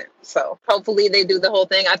content. So hopefully they do the whole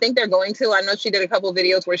thing. I think they're going to. I know she did a couple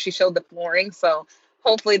videos where she showed the flooring. So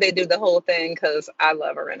hopefully they do the whole thing because I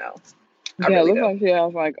love a reno. It looks like she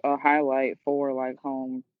has like a highlight for like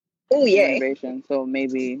home renovation. So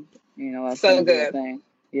maybe, that's so good thing.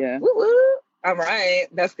 Yeah. Woo-woo. All right.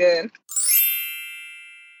 That's good.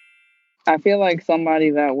 I feel like somebody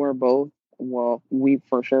that we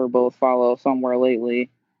for sure both follow somewhere lately.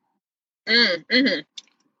 Mm-hmm.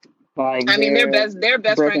 Like their best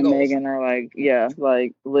Brooke friend and goals. Megan are like,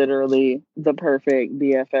 like literally the perfect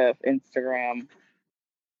BFF Instagram.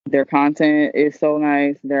 Their content is so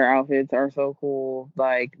nice. Their outfits are so cool.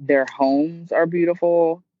 Like their homes are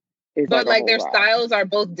beautiful. But like their styles are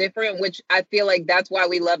both different, which I feel like that's why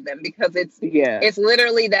we love them, because it's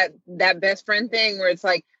literally that best friend thing where it's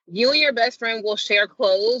like you and your best friend will share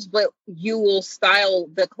clothes, but you will style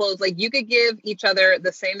the clothes. Like you could give each other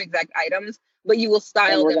the same exact items, but you will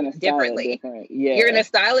style them differently. You're going to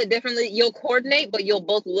style it differently. You'll coordinate, but you'll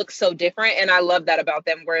both look so different. And I love that about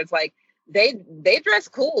them, where it's like, they dress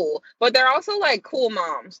cool, but they're also like cool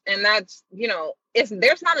moms, and that's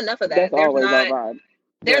there's not enough of that.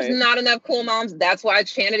 There's not enough cool moms. That's why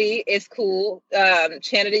Chanity is cool.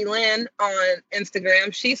 Chanity Lynn on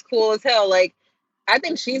Instagram, she's cool as hell. Like I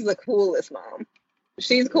think she's the coolest mom.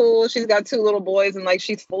 She's cool. She's got 2 little boys, and like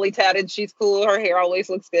she's fully tatted. She's cool. Her hair always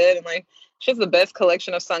looks good, and like she has the best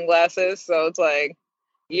collection of sunglasses. So it's like,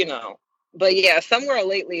 But yeah, Somewhere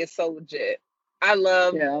Lately is so legit. I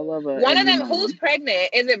love it. One of them, who's pregnant?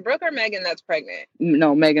 Is it Brooke or Megan that's pregnant?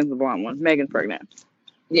 No, Megan's the blonde one. Megan's pregnant.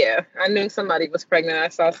 Yeah, I knew somebody was pregnant. I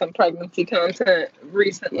saw some pregnancy content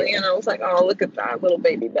recently, and I was like, oh, look at that little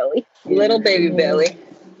baby belly. Little baby belly.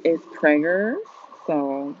 It's pregger,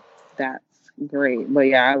 so that's great. But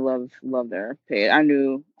yeah, I love their page. I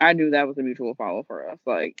knew that was a mutual follow for us,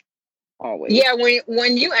 like always. Yeah,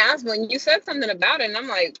 when you said something about it, and I'm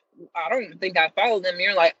like, I don't think I followed them.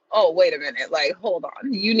 You're like, oh, wait a minute, like, hold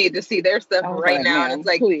on, you need to see their stuff right now. And it's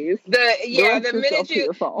like, please, the minute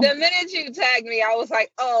you tagged me, I was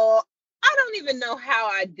like, oh, I don't even know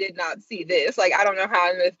how I did not see this. Like, I don't know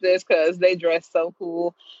how I missed this because they dress so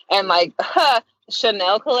cool, and like,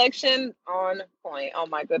 Chanel collection on point. Oh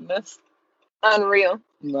my goodness, unreal.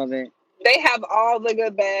 Love it. They have all the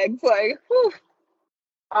good bags, like, whew,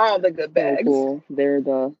 all the good bags. So cool. They're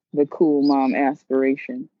the cool mom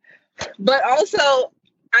aspiration. But also,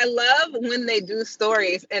 I love when they do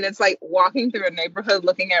stories and it's like walking through a neighborhood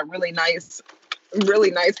looking at really nice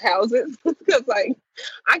houses. Because like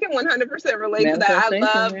I can 100% relate to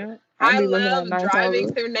that. I love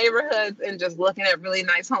driving through neighborhoods and just looking at really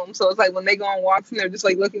nice homes. So it's like when they go on walks and they're just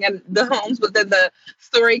like looking at the homes, but then the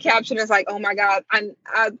story caption is like, oh my God, I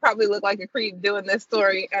probably look like a creep doing this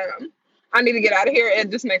story. I need to get out of here. It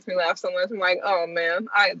just makes me laugh so much. I'm like, oh man,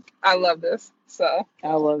 I love this. So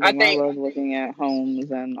I love looking at homes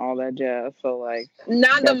and all that jazz. So like,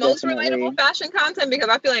 not the most relatable fashion content, because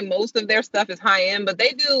I feel like most of their stuff is high end, but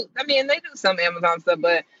they do some Amazon stuff,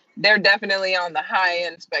 but they're definitely on the high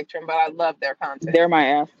end spectrum. But I love their content. They're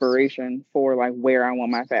my aspiration for like where I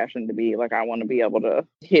want my fashion to be. Like I want to be able to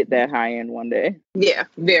hit that high end one day. Yeah,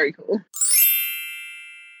 very cool.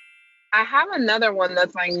 I have another one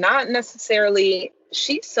that's like not necessarily,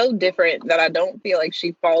 she's so different that I don't feel like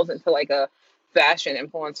she falls into like a fashion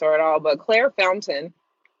influencer at all, but Claire Fountain,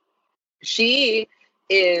 she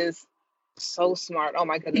is so smart. Oh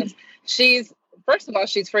my goodness. First of all,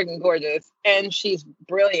 she's freaking gorgeous and she's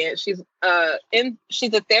brilliant. She's a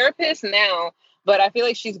therapist now, but I feel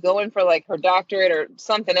like she's going for like her doctorate or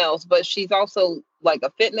something else, but she's also like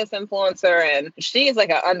a fitness influencer, and she's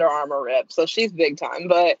like an Under Armour rep, so she's big time.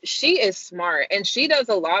 But she is smart, and she does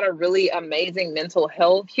a lot of really amazing mental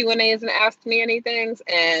health Q&As and Ask Me Anythings,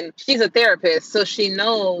 and she's a therapist, so she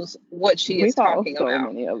knows what she is talking about. We follow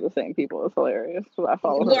so many of the same people. It's hilarious. So I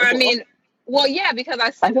follow her. Well, I mean, well, yeah, because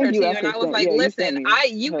I sent her to you, and I was like, listen,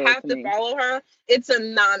 you have to follow her. It's a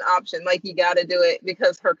non-option. Like, you got to do it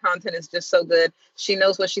because her content is just so good. She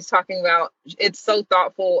knows what she's talking about. It's so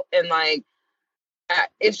thoughtful, and like,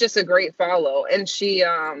 it's just a great follow. And she,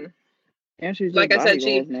 and she's like I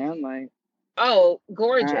said, man, like, oh,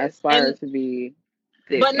 gorgeous. I aspire to be.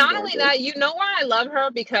 But not only that, you know why I love her?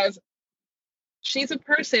 Because she's a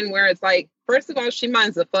person where it's like, first of all, she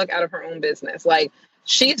minds the fuck out of her own business. Like,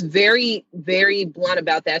 she's very, very blunt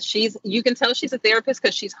about that. You can tell she's a therapist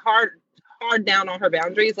because she's hard down on her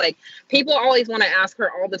boundaries. Like, people always want to ask her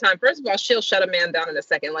all the time. First of all, she'll shut a man down in a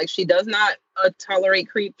second. Like, she does not tolerate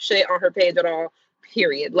creep shit on her page at all,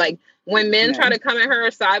 period. Like, when men try to come at her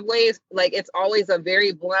sideways, like, it's always a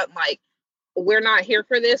very blunt, like, we're not here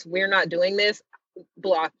for this. We're not doing this.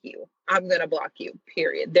 Block you. I'm going to block you,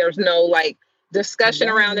 period. There's no, like, discussion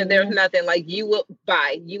around it. There's nothing. Like, you will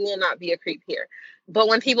not be a creep here. But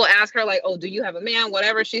when people ask her, like, oh, do you have a man,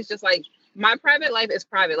 whatever, she's just like, my private life is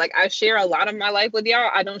private. Like, I share a lot of my life with y'all.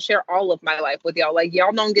 I don't share all of my life with y'all. Like,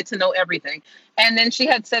 y'all don't get to know everything. And then she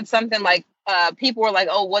had said something like, people were like,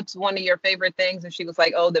 oh, what's one of your favorite things? And she was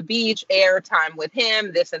like, oh, the beach, air, time with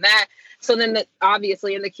him, this and that. So then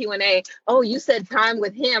obviously in the Q&A, oh, you said time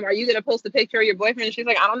with him. Are you going to post a picture of your boyfriend? And she's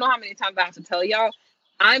like, I don't know how many times I have to tell y'all.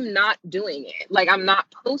 I'm not doing it. Like, I'm not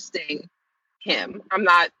posting him. I'm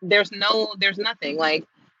not, there's nothing. Like,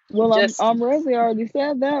 well, Rosie already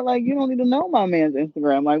said that. Like, you don't need to know my man's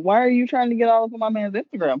Instagram. Like, why are you trying to get all up on my man's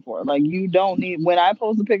Instagram for? Like, you don't need, when I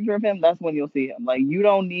post a picture of him, that's when you'll see him. Like, you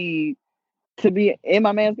don't need to be in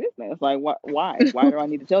my man's business. Like, why? Why do I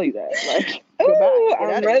need to tell you that? Like,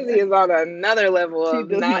 Rosie is on another level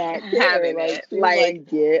of not having it. Like,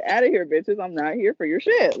 get out of here, bitches. I'm not here for your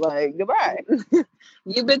shit. Like, goodbye.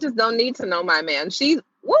 You bitches don't need to know my man. She's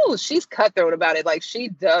cutthroat about it. Like, she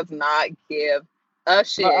does not give a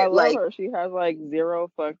shit. I love her. She has like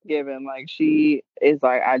zero fucks given. Like, she is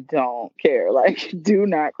like, I don't care. Like, do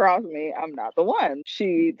not cross me. I'm not the one.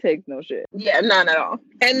 She takes no shit. Yeah, none at all.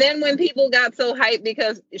 And then when people got so hyped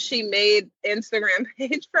because she made Instagram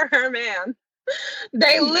page for her man,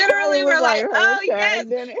 they literally were like, oh yes,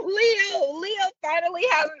 Leo finally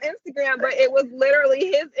has an Instagram, but it was literally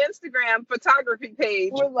his Instagram photography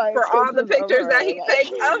page for all the pictures that he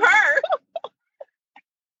takes of her.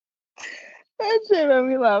 That shit made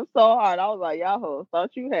me laugh so hard. I was like, y'all hoes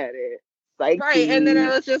thought you had it. Psyche. Right, and then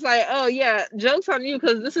I was just like, oh yeah, joke's on you,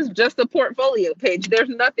 because this is just a portfolio page. There's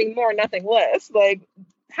nothing more, nothing less. Like,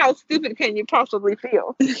 how stupid can you possibly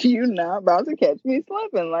feel? You're not about to catch me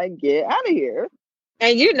slipping. Like, get out of here.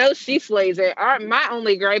 And you know she slays it. My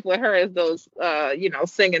only gripe with her is those,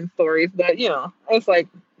 singing stories. But, it's like,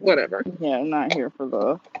 whatever. Yeah, I'm not here for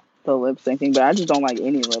the lip syncing, but I just don't like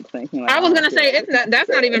any lip syncing. Like, I was gonna say that's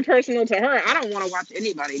not even personal to her. I don't want to watch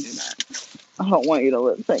anybody do that. I don't want you to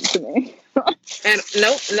lip sync to me. And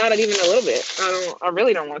nope, not even a little bit. I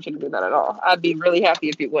really don't want you to do that at all. I'd be really happy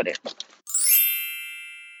if you wouldn't.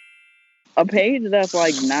 A page that's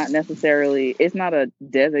like not necessarily, it's not a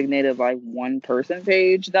designated like one person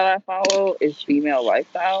page that I follow is Female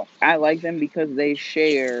Lifestyle. I like them because they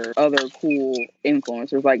share other cool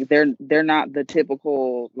influencers. Like, they're not the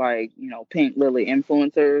typical like, Pink Lily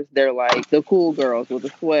influencers. They're like the cool girls with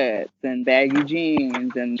the sweats and baggy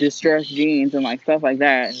jeans and distressed jeans and like stuff like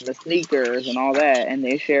that, and the sneakers and all that. And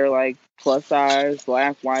they share like plus size,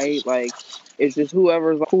 black, white, like, it's just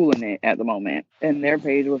whoever's cool in it at the moment. And their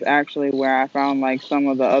page was actually where I found like some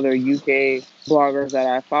of the other UK bloggers that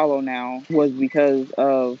I follow now, was because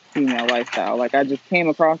of Female Lifestyle. Like, I just came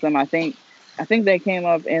across them. I think they came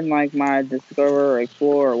up in like my Discover or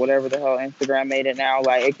Explore or whatever the hell Instagram made it now.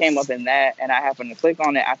 Like, it came up in that, and I happened to click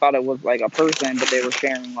on it. I thought it was like a person, but they were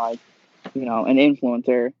sharing like, an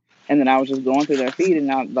influencer. And then I was just going through their feed,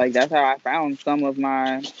 and that's how I found some of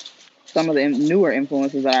the newer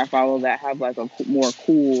influencers that I follow that have like a more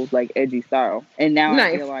cool, like edgy style. And now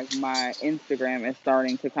I feel like my Instagram is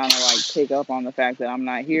starting to kind of like pick up on the fact that I'm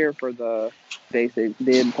not here for the basic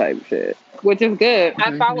bib type shit. Which is good.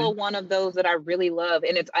 I follow one of those that I really love,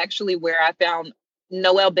 and it's actually where I found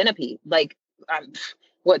Noelle Benepi. Like,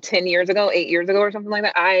 8 years ago or something like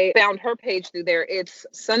that. I found her page through there. It's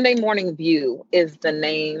Sunday Morning View is the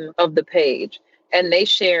name of the page. And they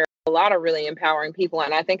share a lot of really empowering people.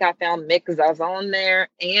 And I think I found Mick Zazon there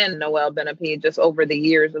and Noelle Benepi just over the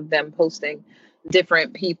years of them posting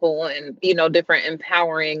different people and, different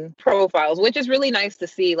empowering profiles, which is really nice to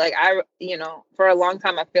see. Like for a long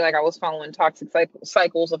time, I feel like I was following toxic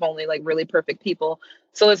cycles of only like really perfect people.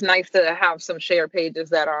 So it's nice to have some share pages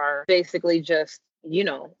that are basically just,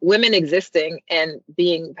 women existing and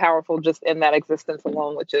being powerful just in that existence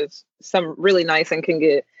alone, which is some really nice and can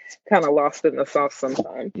get kind of lost in the sauce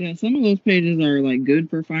sometimes. Yeah, some of those pages are like good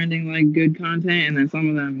for finding like good content, and then some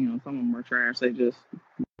of them, some of them are trash. They just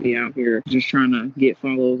be out here just trying to get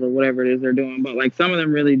follows or whatever it is they're doing. But like some of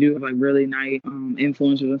them really do have like really nice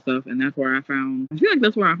influencers and stuff, and that's where I feel like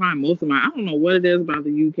that's where I find most of my, I don't know what it is about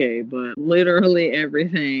the UK, but literally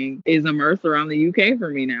everything is immersed around the UK for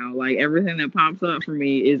me now. Like everything that pops up for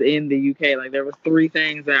me is in the UK. Like there was 3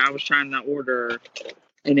 things that I was trying to order,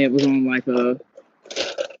 and it was on like a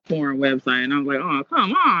foreign website, and I was like, oh,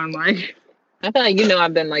 come on. Like I feel like,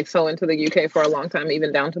 I've been like so into the UK for a long time,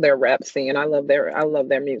 even down to their rap scene. I love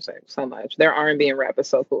their music so much. Their R&B and rap is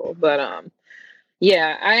so cool. But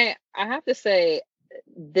yeah, I have to say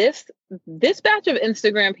this batch of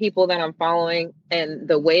Instagram people that I'm following and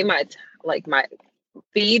the way my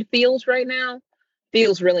feed feels right now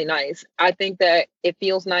feels really nice. I think that it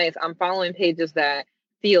feels nice. I'm following pages that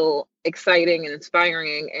feel exciting and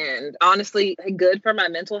inspiring and honestly good for my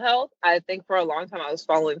mental health. I think for a long time I was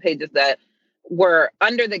following pages that were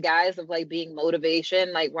under the guise of like being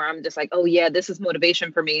motivation, like where I'm just like, oh yeah, this is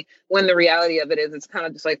motivation for me, when the reality of it is it's kind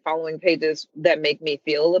of just like following pages that make me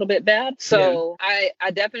feel a little bit bad. So yeah.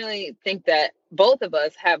 I definitely think that both of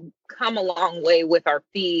us have come a long way with our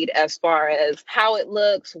feed as far as how it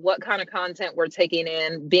looks, what kind of content we're taking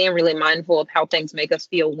in, being really mindful of how things make us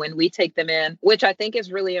feel when we take them in, which I think is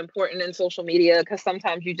really important in social media, because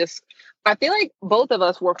sometimes I feel like both of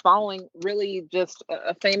us were following really just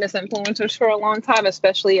famous influencers for a long time,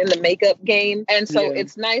 especially in the makeup game. And so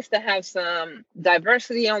it's nice to have some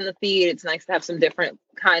diversity on the feed. It's nice to have some different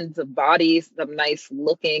kinds of bodies, some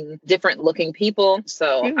different looking people.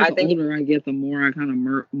 So yeah, I think the older I get, the more I kind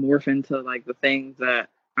of morph into like the things that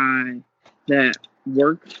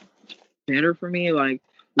work better for me. Like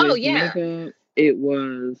with makeup, it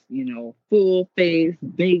was, full face,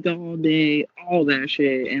 bake all day, all that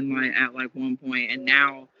shit. And like at like one point, and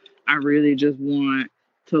now I really just want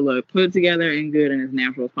to look put together and good and as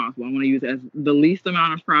natural as possible. I want to use as the least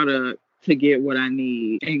amount of product to get what I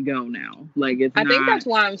need and go now. Like I think that's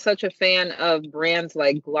why I'm such a fan of brands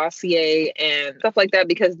like Glossier and stuff like that,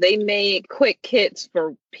 because they make quick kits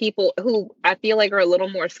for people who I feel like are a little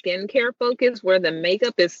more skincare focused, where the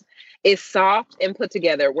makeup is soft and put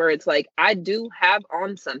together, where it's like I do have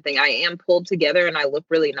on something. I am pulled together and I look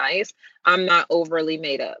really nice. I'm not overly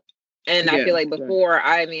made up. And I feel like before,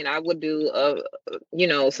 I would do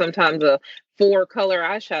sometimes a 4-color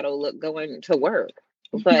eyeshadow look going to work.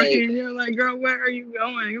 Like, and you're like, girl, where are you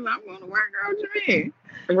going? I'm going to work, girl. What you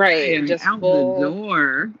mean? Right, just out the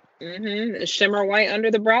door. Shimmer white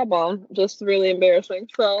under the brow bone, just really embarrassing.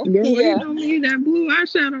 So girl, you don't need that blue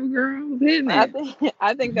eyeshadow, girl. Hitting it.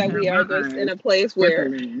 I think that we are just in a place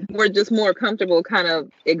where we're just more comfortable, kind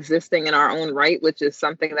of existing in our own right, which is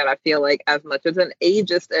something that I feel like, as much as an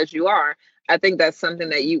ageist as you are, I think that's something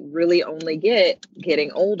that you really only get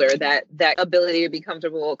getting older, that ability to be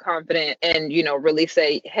comfortable, confident, and, really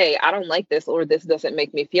say, hey, I don't like this, or this doesn't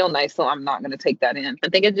make me feel nice, so I'm not going to take that in. I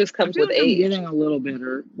think it just comes with age. I'm getting a little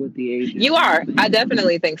better with the age. You are. I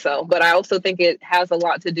definitely think so. But I also think it has a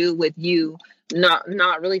lot to do with you not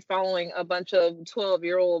really following a bunch of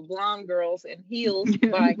 12-year-old blonde girls in heels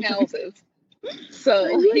buying houses. So,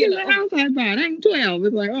 the house I bought, I'm 12.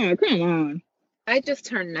 It's like, oh, come on. I just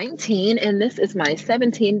turned 19 and this is my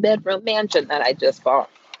 17-bedroom mansion that I just bought,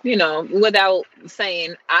 without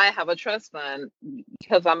saying I have a trust fund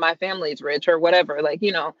because my family's rich or whatever. Like,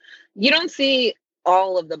 you don't see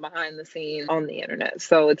all of the behind the scenes on the internet.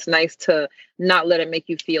 So it's nice to not let it make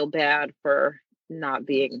you feel bad for not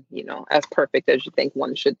being, as perfect as you think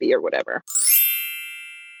one should be or whatever.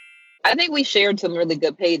 I think we shared some really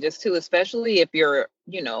good pages too, especially if you're,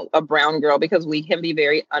 a brown girl, because we can be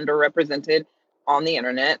very underrepresented on the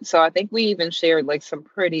internet. So I think we even shared like some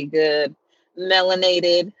pretty good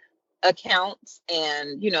melanated accounts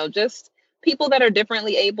and, just people that are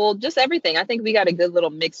differently able, just everything. I think we got a good little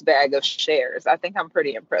mixed bag of shares. I think I'm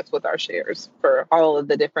pretty impressed with our shares for all of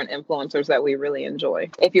the different influencers that we really enjoy.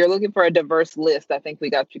 If you're looking for a diverse list, I think we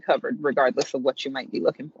got you covered regardless of what you might be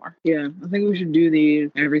looking for. Yeah, I think we should do these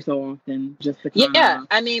every so often just to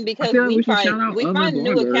because we find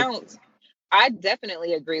new accounts. I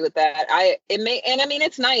definitely agree with that.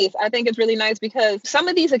 It's nice. I think it's really nice because some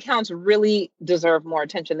of these accounts really deserve more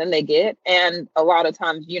attention than they get. And a lot of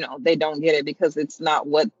times, they don't get it because it's not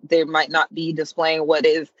what they might not be displaying what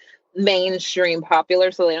is mainstream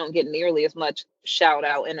popular, so they don't get nearly as much shout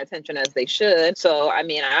out and attention as they should. So I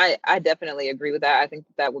mean, I definitely agree with that. I think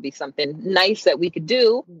that would be something nice that we could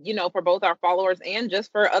do, you know, for both our followers and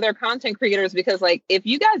just for other content creators, because like if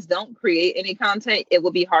you guys don't create any content, it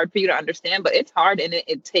will be hard for you to understand, but it's hard and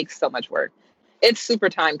it takes so much work. It's super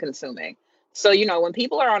time consuming. So, you know, when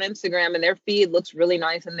people are on Instagram and their feed looks really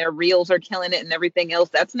nice and their reels are killing it and everything else,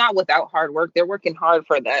 that's not without hard work. They're working hard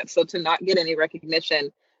for that. So to not get any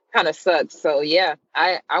recognition kind of sucks. So yeah,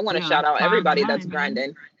 I want to shout out everybody that's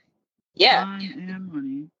grinding. Yeah. Time and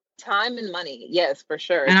money. Time and money. Yes, for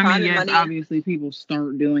sure. And time I mean, yes, money. obviously people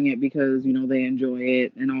start doing it because, you know, they enjoy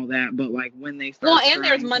it and all that. But like when they start. Well, and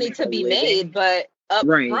there's money to be made, but up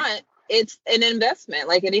front, it's an investment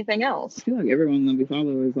like anything else. I feel like everyone that we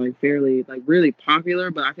follow is like fairly, like really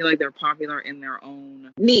popular, but I feel like they're popular in their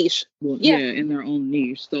own niche. Well, yeah, in their own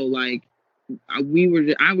niche. So like I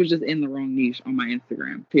was just in the wrong niche on my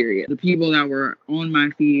Instagram, period. The people that were on my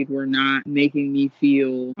feed were not making me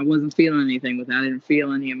feel, I wasn't feeling anything with that. I didn't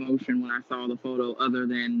feel any emotion when I saw the photo other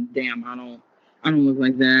than, damn, I don't look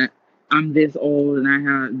like that. I'm this old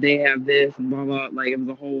and they have this and blah, blah. Like it was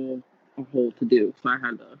a whole to do. So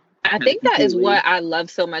I think that is what I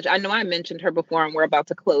love so much. I know I mentioned her before and we're about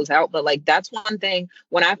to close out, but like that's one thing.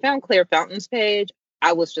 When I found Claire Fountain's page,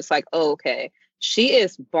 I was just like, oh, okay. She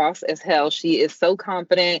is boss as hell. She is so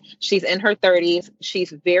confident. She's in her 30s. She's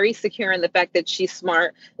very secure in the fact that she's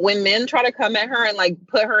smart. When men try to come at her and like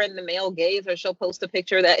put her in the male gaze, or she'll post a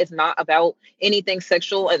picture that is not about anything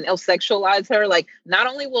sexual and they'll sexualize her, like not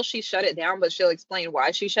only will she shut it down, but she'll explain why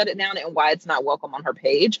she shut it down and why it's not welcome on her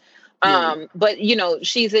page. But you know,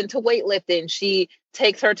 she's into weightlifting. She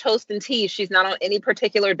takes her toast and tea. She's not on any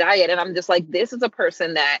particular diet. And I'm just like, this is a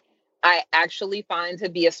person that I actually find to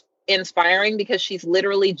be inspiring because she's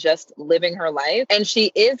literally just living her life, and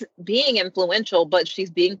she is being influential, but she's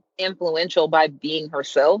being influential by being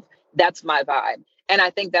herself. That's my vibe. And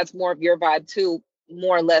I think that's more of your vibe too,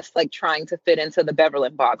 more or less like trying to fit into the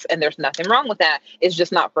Beverly box. And there's nothing wrong with that. It's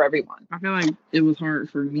just not for everyone. I feel like it was hard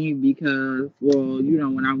for me because, well, you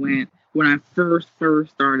know, when I first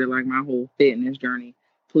started like my whole fitness journey,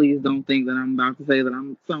 please don't think that I'm about to say that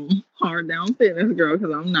I'm some hard down fitness girl,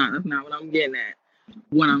 because I'm not. That's not what I'm getting at.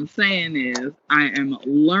 What I'm saying is I am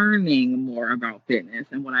learning more about fitness.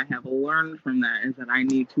 And what I have learned from that is that I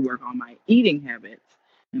need to work on my eating habits.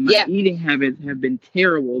 And my eating habits have been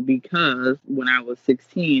terrible because when I was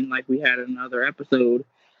 16, like we had another episode,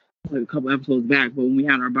 like a couple episodes back, but when we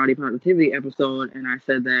had our body positivity episode, and I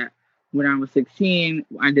said that when I was 16,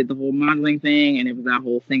 I did the whole modeling thing, and it was that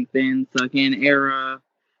whole sink thin, suck in era.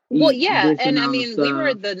 Well, yeah, and I mean, we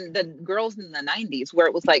were the girls in the 90s where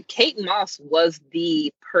it was like Kate Moss was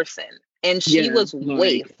the person, and she was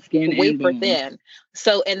way for thin.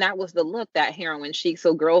 So, and that was the look, that heroin chic.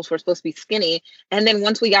 So girls were supposed to be skinny. And then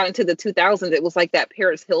once we got into the 2000s, it was like that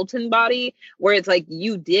Paris Hilton body where it's like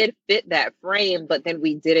you did fit that frame, but then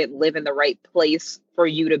we didn't live in the right place for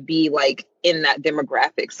you to be like in that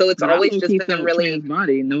demographic. So it's always just been really trans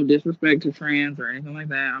body. No disrespect to trans or anything like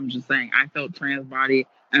that. I'm just saying I felt trans body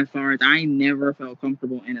as far as I never felt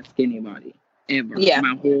comfortable in a skinny body ever.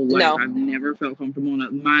 My whole life. No. I've never felt comfortable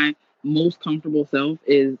in my most comfortable self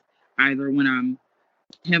is either when I'm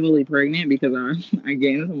heavily pregnant because I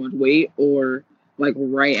gained so much weight, or like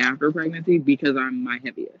right after pregnancy because I'm my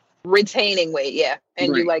heaviest. Retaining weight,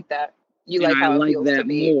 and you like that. You like how it feels to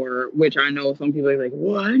be. More, which I know some people are like,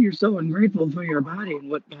 what? You're so ungrateful for your body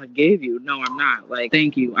and what God gave you. No, I'm not. Like,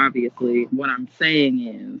 thank you, obviously. What I'm saying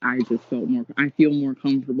is I feel more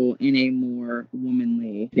comfortable in a more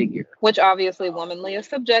womanly figure. Which obviously womanly is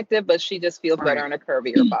subjective, but she just feels better in a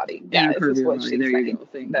curvier body. Yeah, this is what she's saying. You go.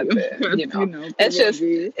 That's it.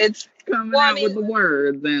 You know, it's coming out with the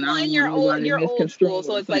words, and you're old school,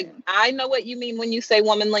 so it's like I know what you mean when you say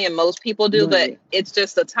womanly, and most people do, but it's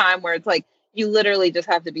just a time where it's like you literally just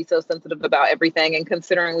have to be so sensitive about everything. And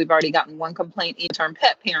considering we've already gotten one complaint each term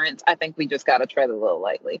pet parents, I think we just got to tread a little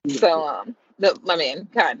lightly. So, I mean,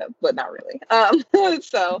 kind of, but not really.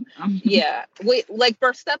 So yeah, like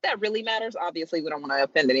for stuff that really matters, obviously we don't want to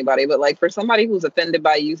offend anybody, but like for somebody who's offended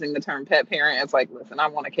by using the term pet parent, it's like, listen, I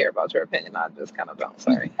want to care about your opinion. I just kind of don't.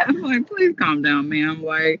 Sorry. I'm like, please calm down, ma'am.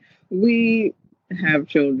 Like, we have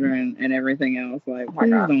children and everything else. Like,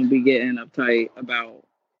 please don't be getting uptight about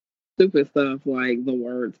stupid stuff like the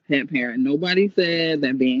words pet parent. Nobody said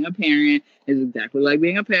that being a parent is exactly like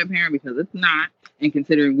being a pet parent, because it's not. And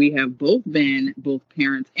considering we have both been both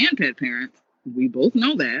parents and pet parents, we both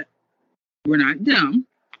know that. We're not dumb.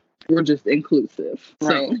 We're just inclusive.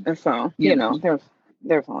 Right. So, you know,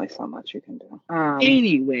 there's only so much you can do.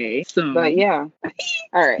 Anyway, so. But yeah.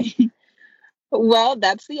 All right. Well,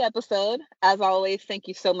 that's the episode. As always, thank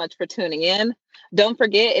you so much for tuning in. Don't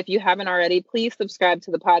forget, if you haven't already, please subscribe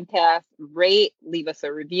to the podcast, rate, leave us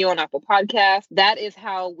a review on Apple Podcasts. That is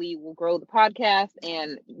how we will grow the podcast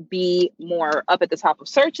and be more up at the top of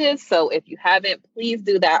searches. So if you haven't, please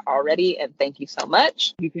do that already. And thank you so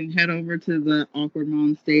much. You can head over to the Awkward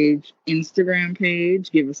Mom Stage Instagram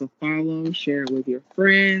page, give us a follow, share it with your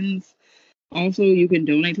friends. Also, you can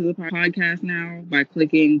donate to the podcast now by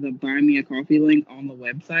clicking the Buy Me a Coffee link on the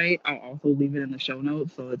website. I'll also leave it in the show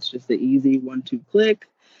notes, so it's just an easy 1-2 click.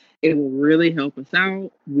 It will really help us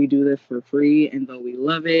out. We do this for free, and though we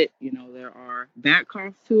love it, there are back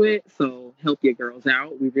costs to it, so help your girls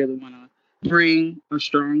out. We really want to bring a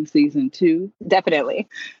strong season 2. Definitely.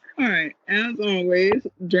 All right. As always,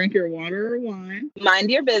 drink your water or wine.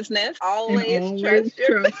 Mind your business. Always trust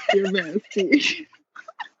your bestie.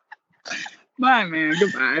 Bye, man.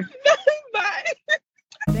 Goodbye. Bye.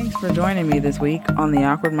 Thanks for joining me this week on the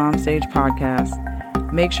Awkward Mom Stage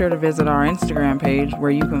podcast. Make sure to visit our Instagram page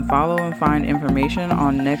where you can follow and find information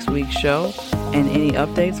on next week's show and any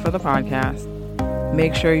updates for the podcast.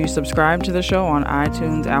 Make sure you subscribe to the show on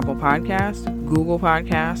iTunes, Apple Podcasts, Google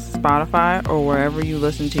Podcasts, Spotify, or wherever you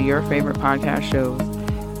listen to your favorite podcast shows.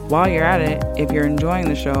 While you're at it, if you're enjoying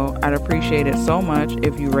the show, I'd appreciate it so much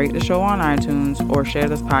if you rate the show on iTunes or share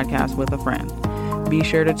this podcast with a friend. Be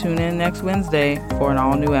sure to tune in next Wednesday for an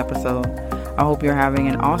all-new episode. I hope you're having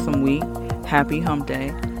an awesome week. Happy Hump Day.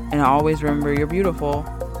 And always remember you're beautiful.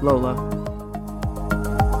 Lola.